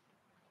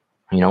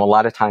 a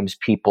lot of times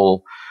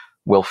people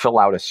will fill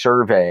out a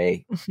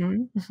survey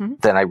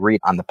that I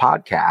read on the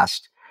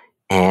podcast,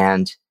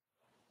 and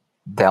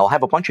they'll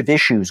have a bunch of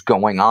issues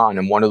going on.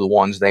 And one of the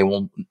ones they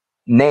will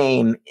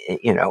name,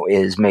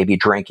 is maybe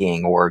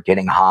drinking or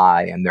getting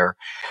high, and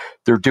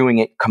they're doing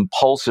it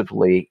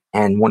compulsively.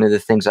 And one of the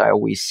things I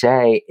always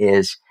say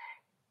is,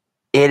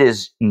 it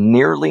is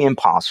nearly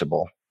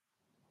impossible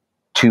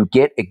to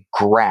get a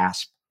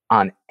grasp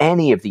on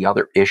any of the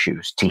other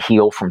issues to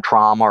heal from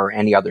trauma or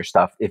any other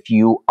stuff if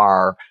you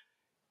are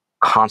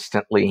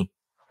constantly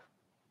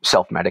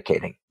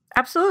self-medicating.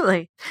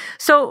 Absolutely.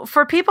 So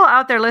for people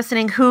out there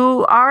listening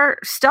who are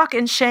stuck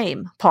in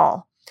shame,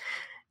 Paul,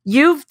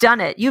 you've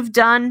done it. You've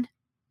done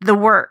the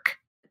work.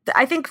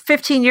 I think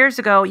 15 years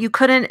ago, you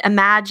couldn't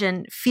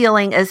imagine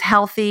feeling as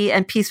healthy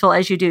and peaceful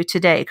as you do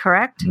today,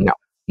 correct?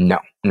 No,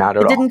 not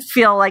at all. It didn't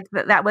feel like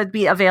that would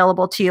be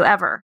available to you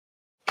ever.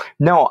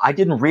 No, I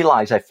didn't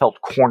realize I felt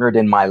cornered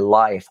in my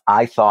life.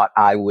 I thought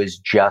I was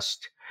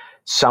just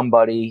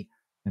somebody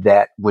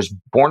that was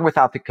born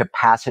without the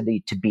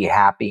capacity to be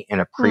happy and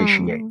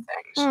appreciate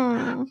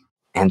things.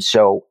 And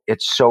so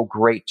it's so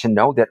great to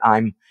know that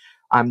I'm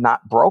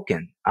not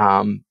broken.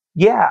 I'm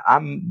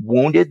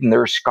wounded and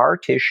there's scar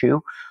tissue,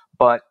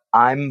 but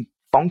I'm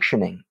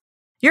functioning.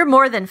 You're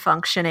more than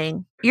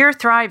functioning. You're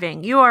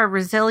thriving. You are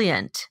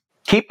resilient.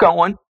 Keep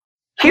going.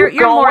 You're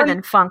more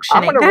than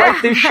functioning. I'm going to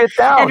write this shit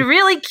down. And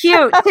really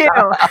cute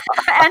too,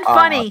 and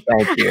funny.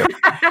 Thank you.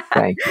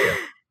 Thank you.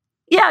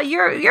 Yeah,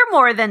 you're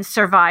more than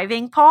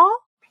surviving, Paul.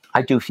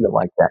 I do feel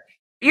like that.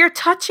 You're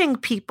touching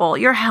people.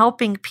 You're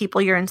helping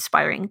people. You're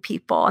inspiring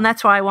people, and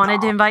that's why I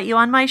wanted to invite you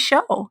on my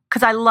show,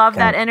 because I love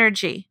that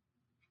energy.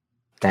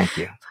 Thank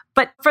you.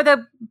 But for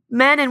the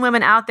men and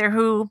women out there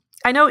who,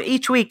 I know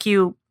each week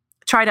you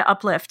try to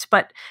uplift,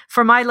 but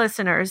for my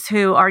listeners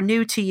who are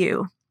new to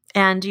you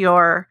and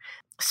your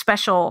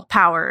special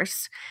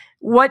powers,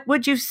 what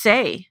would you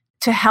say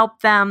to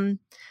help them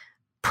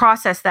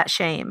process that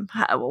shame?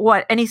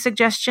 Any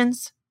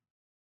suggestions?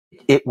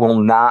 It will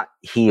not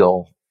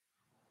heal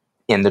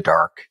in the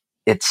dark.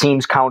 It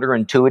seems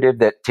counterintuitive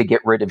that to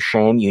get rid of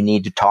shame, you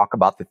need to talk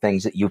about the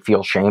things that you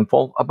feel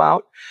shameful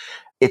about.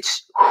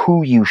 It's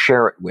who you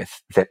share it with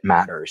that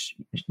matters.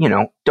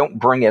 Don't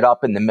bring it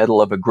up in the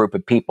middle of a group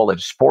of people at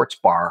a sports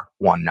bar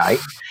one night.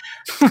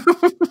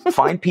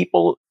 Find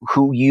people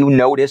who you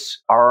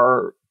notice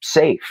are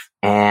safe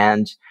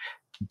and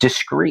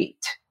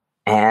discreet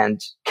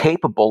and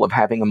capable of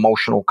having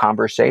emotional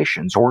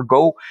conversations, or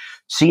go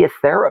see a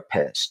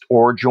therapist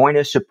or join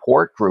a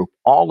support group.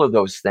 All of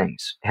those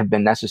things have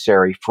been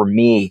necessary for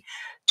me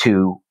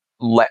to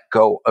let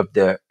go of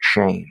the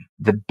shame.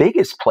 The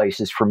biggest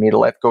places for me to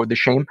let go of the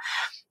shame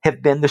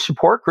have been the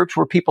support groups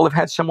where people have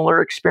had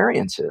similar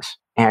experiences.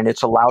 And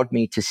it's allowed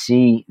me to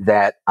see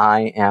that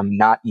I am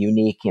not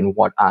unique in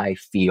what I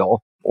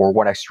feel or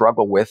what I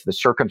struggle with. The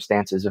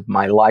circumstances of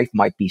my life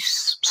might be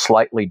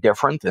slightly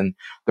different than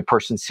the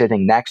person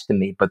sitting next to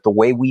me, but the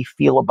way we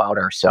feel about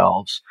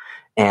ourselves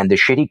and the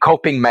shitty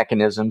coping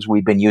mechanisms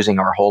we've been using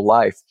our whole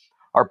life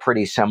are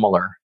pretty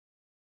similar.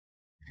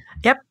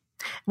 Yep.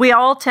 We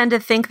all tend to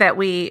think that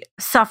we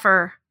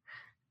suffer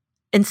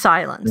in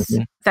silence,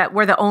 that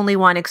we're the only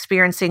one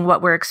experiencing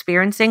what we're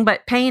experiencing,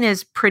 but pain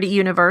is pretty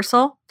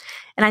universal.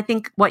 And I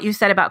think what you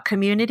said about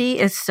community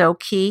is so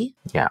key.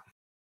 Yeah.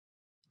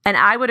 And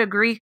I would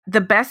agree.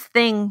 The best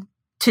thing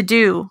to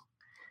do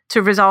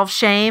to resolve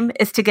shame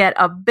is to get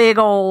a big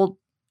old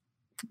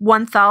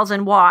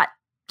 1,000 watt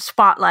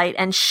spotlight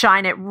and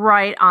shine it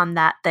right on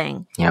that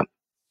thing. Yep.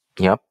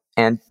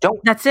 And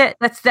that's it.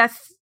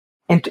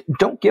 And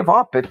don't give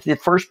up. If the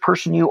first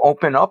person you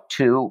open up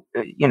to,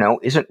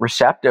 isn't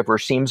receptive or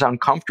seems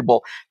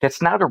uncomfortable,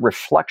 that's not a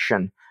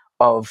reflection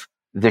of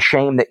the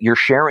shame that you're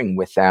sharing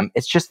with them.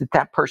 It's just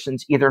that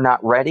person's either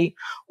not ready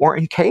or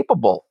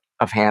incapable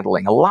of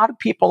handling. A lot of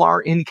people are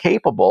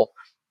incapable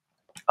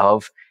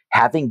of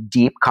having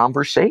deep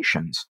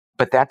conversations,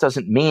 but that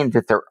doesn't mean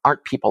that there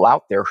aren't people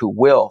out there who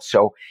will.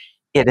 So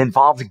it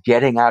involves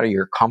getting out of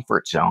your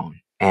comfort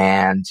zone.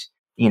 And,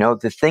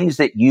 the things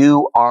that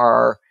you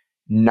are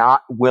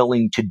not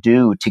willing to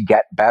do to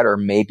get better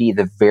may be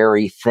the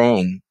very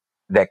thing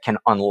that can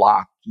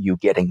unlock you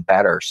getting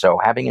better. So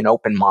having an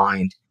open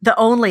mind. The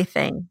only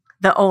thing.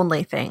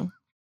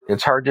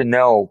 It's hard to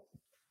know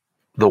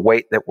the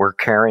weight that we're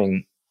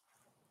carrying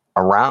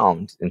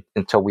around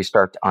until we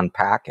start to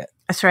unpack it.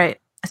 That's right.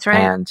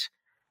 And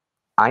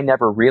I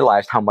never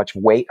realized how much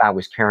weight I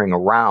was carrying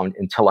around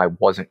until I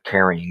wasn't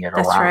carrying it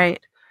That's around. right.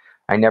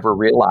 I never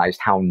realized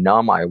how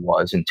numb I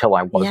was until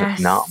I wasn't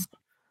numb Yes.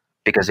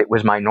 because it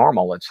was my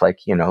normal. It's like,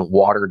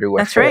 water to a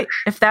That's right.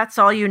 fish. If that's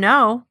all you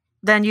know,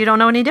 then you don't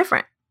know any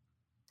different.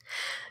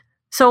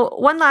 So,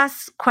 one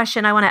last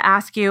question I want to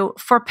ask you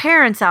for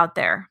parents out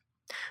there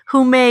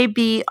who may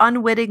be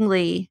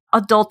unwittingly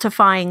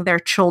adultifying their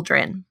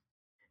children,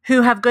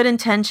 who have good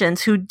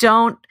intentions, who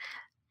don't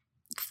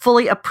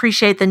fully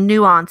appreciate the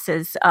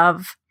nuances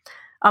of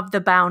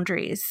the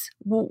boundaries.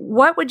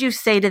 What would you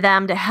say to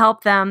them to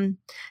help them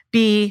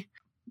be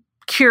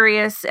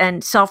curious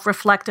and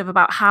self-reflective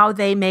about how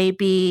they may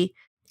be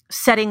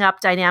setting up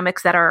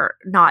dynamics that are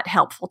not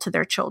helpful to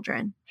their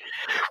children?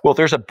 Well,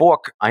 there's a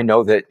book I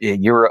know that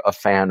you're a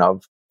fan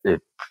of.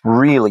 It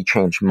really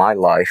changed my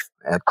life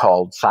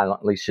called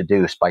Silently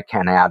Seduced by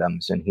Ken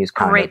Adams. And he's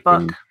kind Great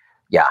of book.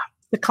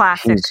 The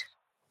classic. he's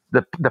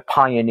the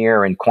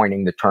pioneer in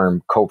coining the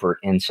term covert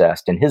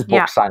incest. And his book,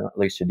 Yeah.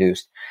 Silently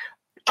Seduced,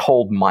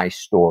 told my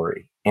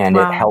story. And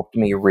Wow. it helped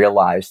me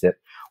realize that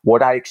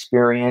what I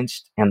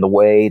experienced and the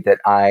way that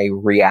I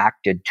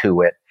reacted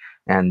to it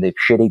and the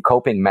shitty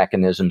coping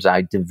mechanisms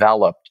I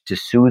developed to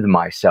soothe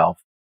myself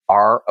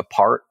are a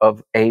part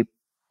of a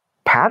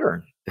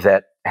pattern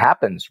that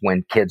happens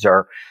when kids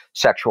are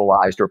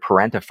sexualized or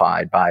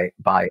parentified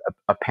by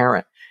a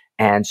parent.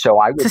 And so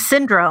I It's a would,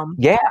 syndrome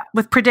yeah.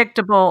 with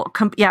predictable,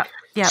 yeah.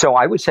 So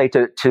I would say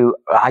to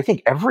I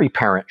think every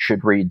parent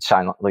should read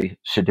Silently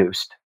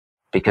Seduced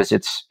because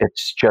it's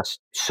just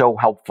so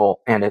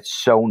helpful and it's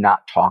so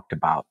not talked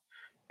about.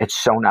 It's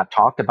so not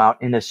talked about,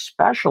 and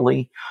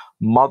especially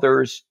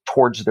mothers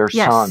towards their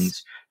Yes.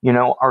 sons.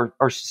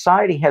 Our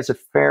society has a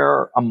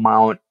fair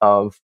amount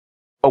of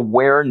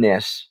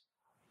awareness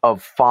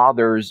of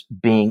fathers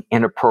being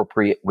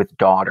inappropriate with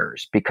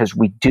daughters because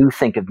we do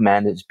think of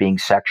men as being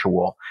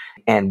sexual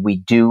and we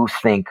do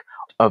think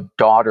of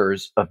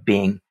daughters of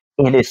being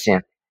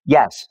innocent,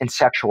 yes, and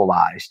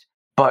sexualized.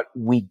 But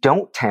we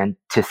don't tend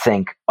to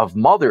think of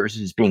mothers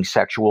as being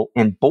sexual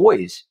and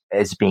boys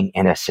as being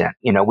innocent.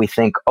 We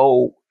think,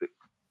 oh,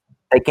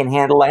 they can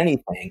handle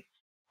anything.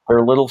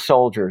 They're little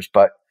soldiers,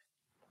 but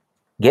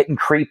getting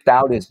creeped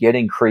out is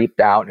getting creeped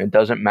out. And it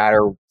doesn't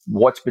matter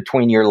what's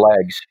between your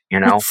legs,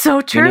 It's so You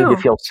need true.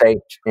 to feel safe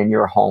in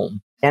your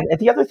home. And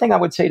the other thing I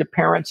would say to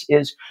parents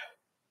is,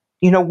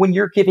 when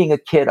you're giving a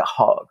kid a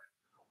hug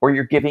or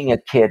you're giving a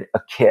kid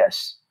a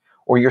kiss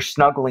or you're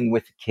snuggling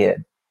with a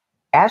kid,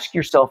 ask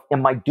yourself,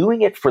 am I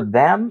doing it for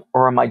them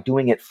or am I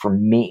doing it for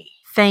me?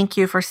 Thank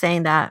you for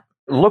saying that.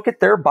 Look at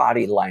their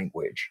body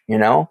language,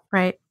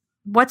 Right.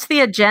 What's the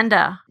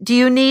agenda? Do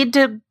you need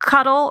to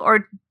cuddle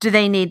or do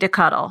they need to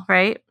cuddle?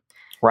 Right.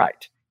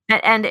 Right.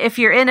 And if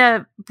you're in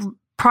a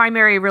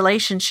primary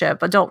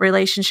relationship, adult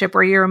relationship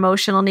where your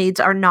emotional needs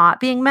are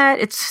not being met,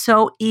 it's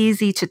so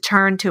easy to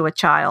turn to a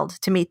child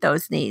to meet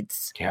those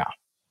needs. Yeah.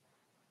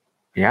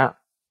 Yeah.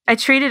 I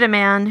treated a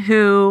man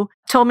who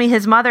told me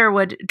his mother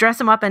would dress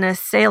him up in a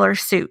sailor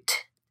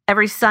suit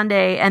every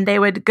Sunday and they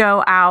would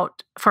go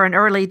out for an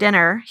early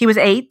dinner. He was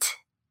 8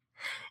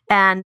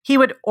 and he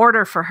would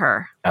order for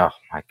her. Oh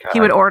my God. He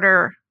would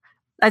order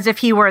as if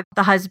he were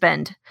the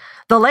husband.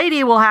 The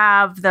lady will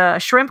have the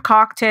shrimp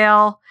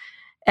cocktail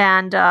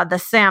and the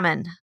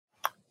salmon.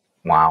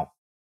 Wow.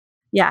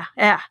 Yeah.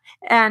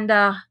 And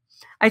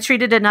I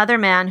treated another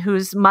man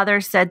whose mother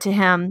said to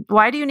him,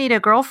 "Why do you need a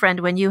girlfriend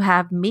when you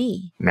have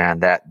me?" Man,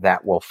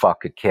 that will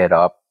fuck a kid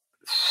up.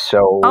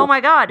 So. Oh my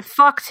God,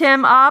 fucked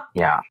him up.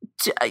 Yeah.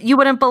 You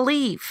wouldn't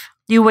believe.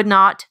 You would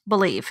not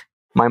believe.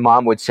 My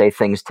mom would say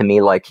things to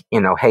me like,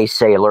 hey,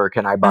 sailor,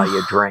 can I buy you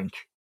a drink?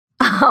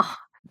 Oh,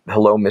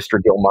 Hello, Mr.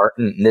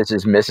 Gilmartin. This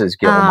is Mrs.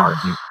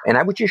 Gilmartin. And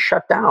I would just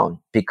shut down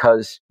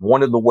because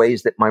one of the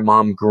ways that my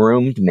mom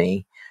groomed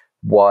me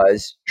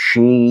was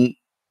she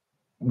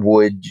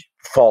would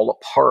fall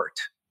apart,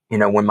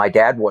 when my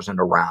dad wasn't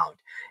around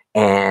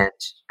and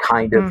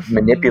kind of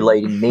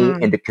manipulating me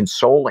into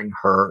consoling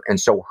her. And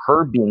so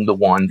her being the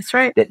one that's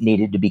right. that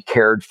needed to be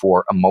cared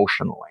for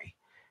emotionally.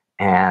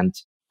 And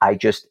I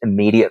just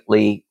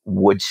immediately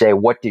would say,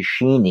 what does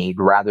she need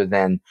rather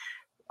than,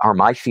 are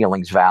my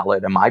feelings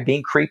valid? Am I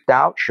being creeped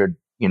out? Should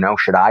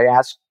I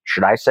ask,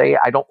 should I say,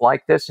 I don't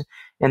like this?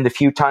 And the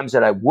few times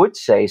that I would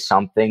say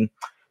something,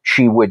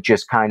 she would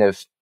just kind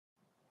of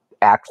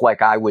act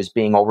like I was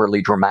being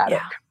overly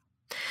dramatic.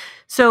 Yeah.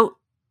 So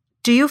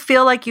do you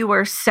feel like you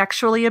were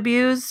sexually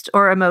abused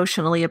or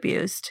emotionally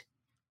abused?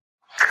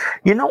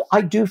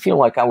 I do feel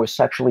like I was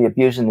sexually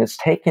abused, and it's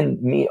taken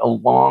me a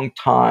long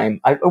time.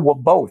 Well,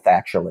 both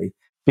actually,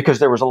 because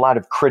there was a lot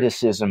of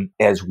criticism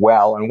as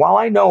well. And while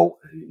I know,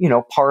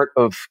 part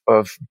of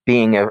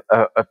being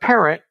a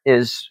parent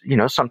is,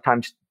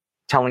 sometimes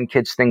telling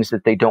kids things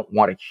that they don't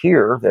want to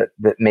hear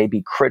that may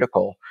be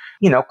critical,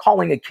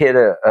 calling a kid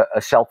a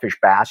selfish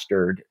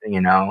bastard,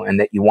 and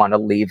that you want to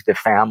leave the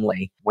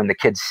family when the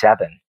kid's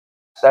 7,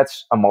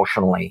 that's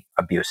emotionally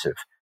abusive.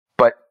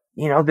 But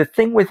the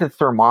thing with a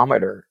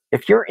thermometer,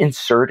 if you're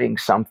inserting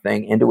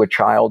something into a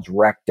child's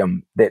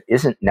rectum that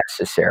isn't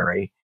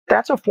necessary,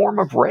 that's a form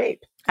of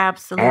rape.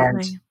 Absolutely.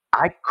 And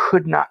I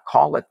could not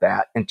call it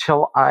that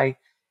until I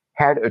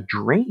had a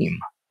dream,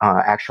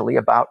 actually,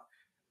 about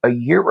a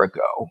year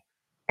ago.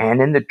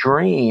 And in the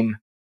dream,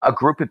 a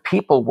group of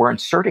people were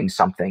inserting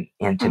something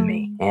into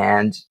me.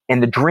 And in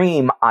the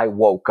dream, I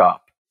woke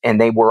up and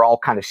they were all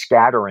kind of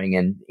scattering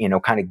and,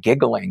 kind of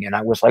giggling. And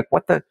I was like,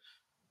 what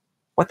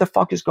the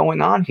fuck is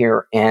going on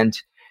here? And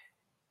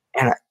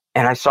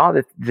I saw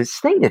that this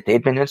thing that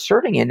they'd been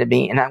inserting into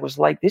me. And I was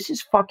like, this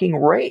is fucking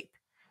rape.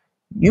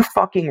 You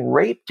fucking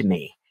raped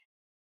me.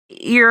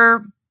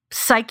 Your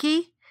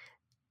psyche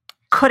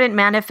couldn't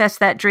manifest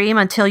that dream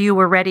until you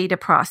were ready to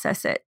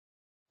process it.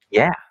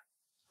 Yeah.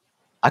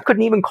 I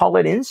couldn't even call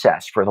it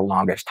incest for the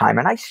longest time.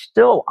 And I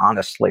still,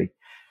 honestly,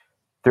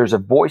 there's a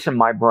voice in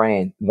my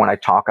brain when I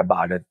talk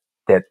about it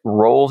that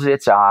rolls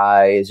its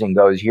eyes and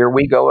goes, here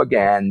we go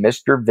again,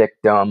 Mr.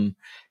 Victim,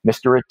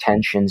 Mr.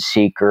 Attention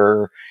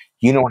Seeker.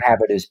 You don't have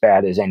it as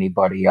bad as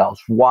anybody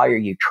else. Why are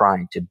you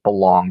trying to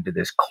belong to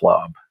this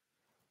club?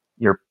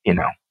 You're,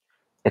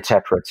 et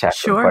cetera, et cetera.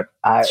 Sure.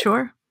 But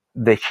sure.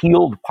 The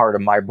healed part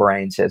of my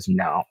brain says,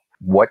 no,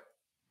 what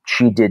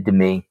she did to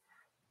me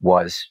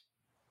was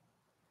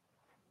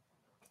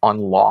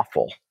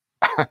unlawful.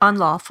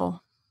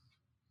 Unlawful.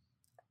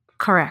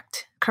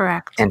 Correct.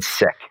 And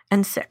sick.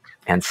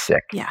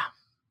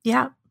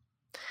 Yeah.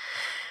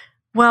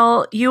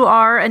 Well, you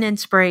are an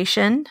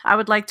inspiration. I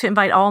would like to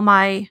invite all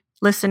my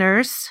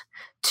listeners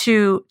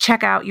to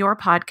check out your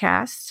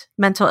podcast,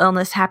 Mental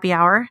Illness Happy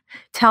Hour.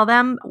 Tell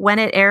them when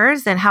it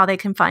airs and how they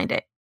can find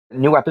it.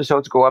 New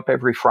episodes go up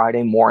every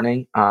Friday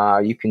morning.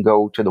 You can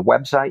go to the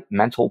website,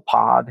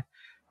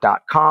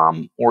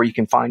 mentalpod.com, or you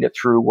can find it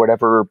through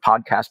whatever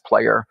podcast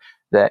player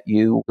that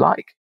you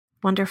like.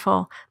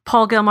 Wonderful.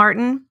 Paul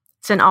Gilmartin,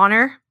 it's an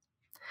honor.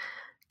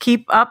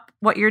 Keep up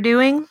what you're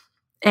doing,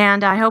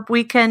 and I hope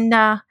we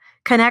can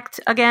connect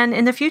again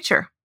in the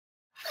future.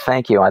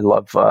 Thank you. I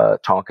love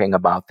talking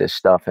about this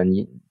stuff,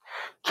 and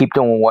keep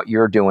doing what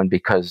you're doing,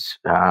 because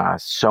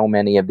so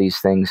many of these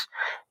things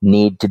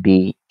need to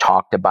be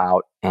talked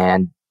about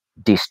and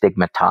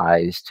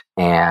destigmatized,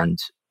 and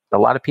a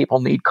lot of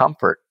people need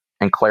comfort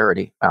and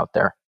clarity out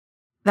there.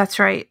 That's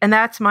right. And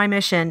that's my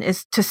mission,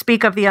 is to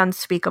speak of the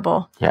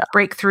unspeakable,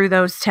 break through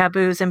those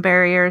taboos and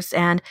barriers.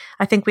 And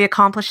I think we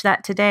accomplished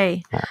that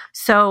today. Yeah.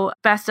 So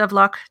best of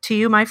luck to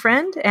you, my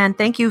friend. And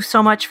thank you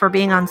so much for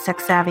being on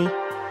Sex Savvy.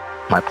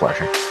 My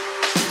pleasure.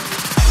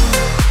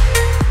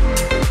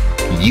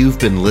 You've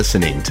been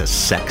listening to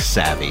Sex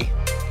Savvy.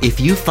 If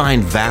you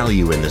find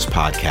value in this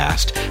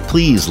podcast,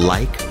 please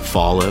like,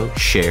 follow,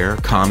 share,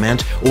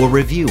 comment, or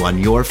review on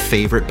your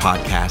favorite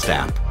podcast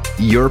app.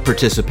 Your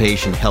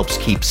participation helps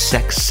keep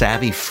Sex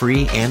Savvy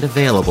free and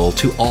available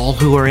to all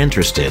who are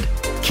interested.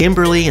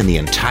 Kimberly and the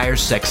entire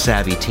Sex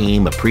Savvy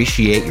team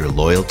appreciate your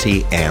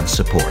loyalty and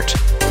support.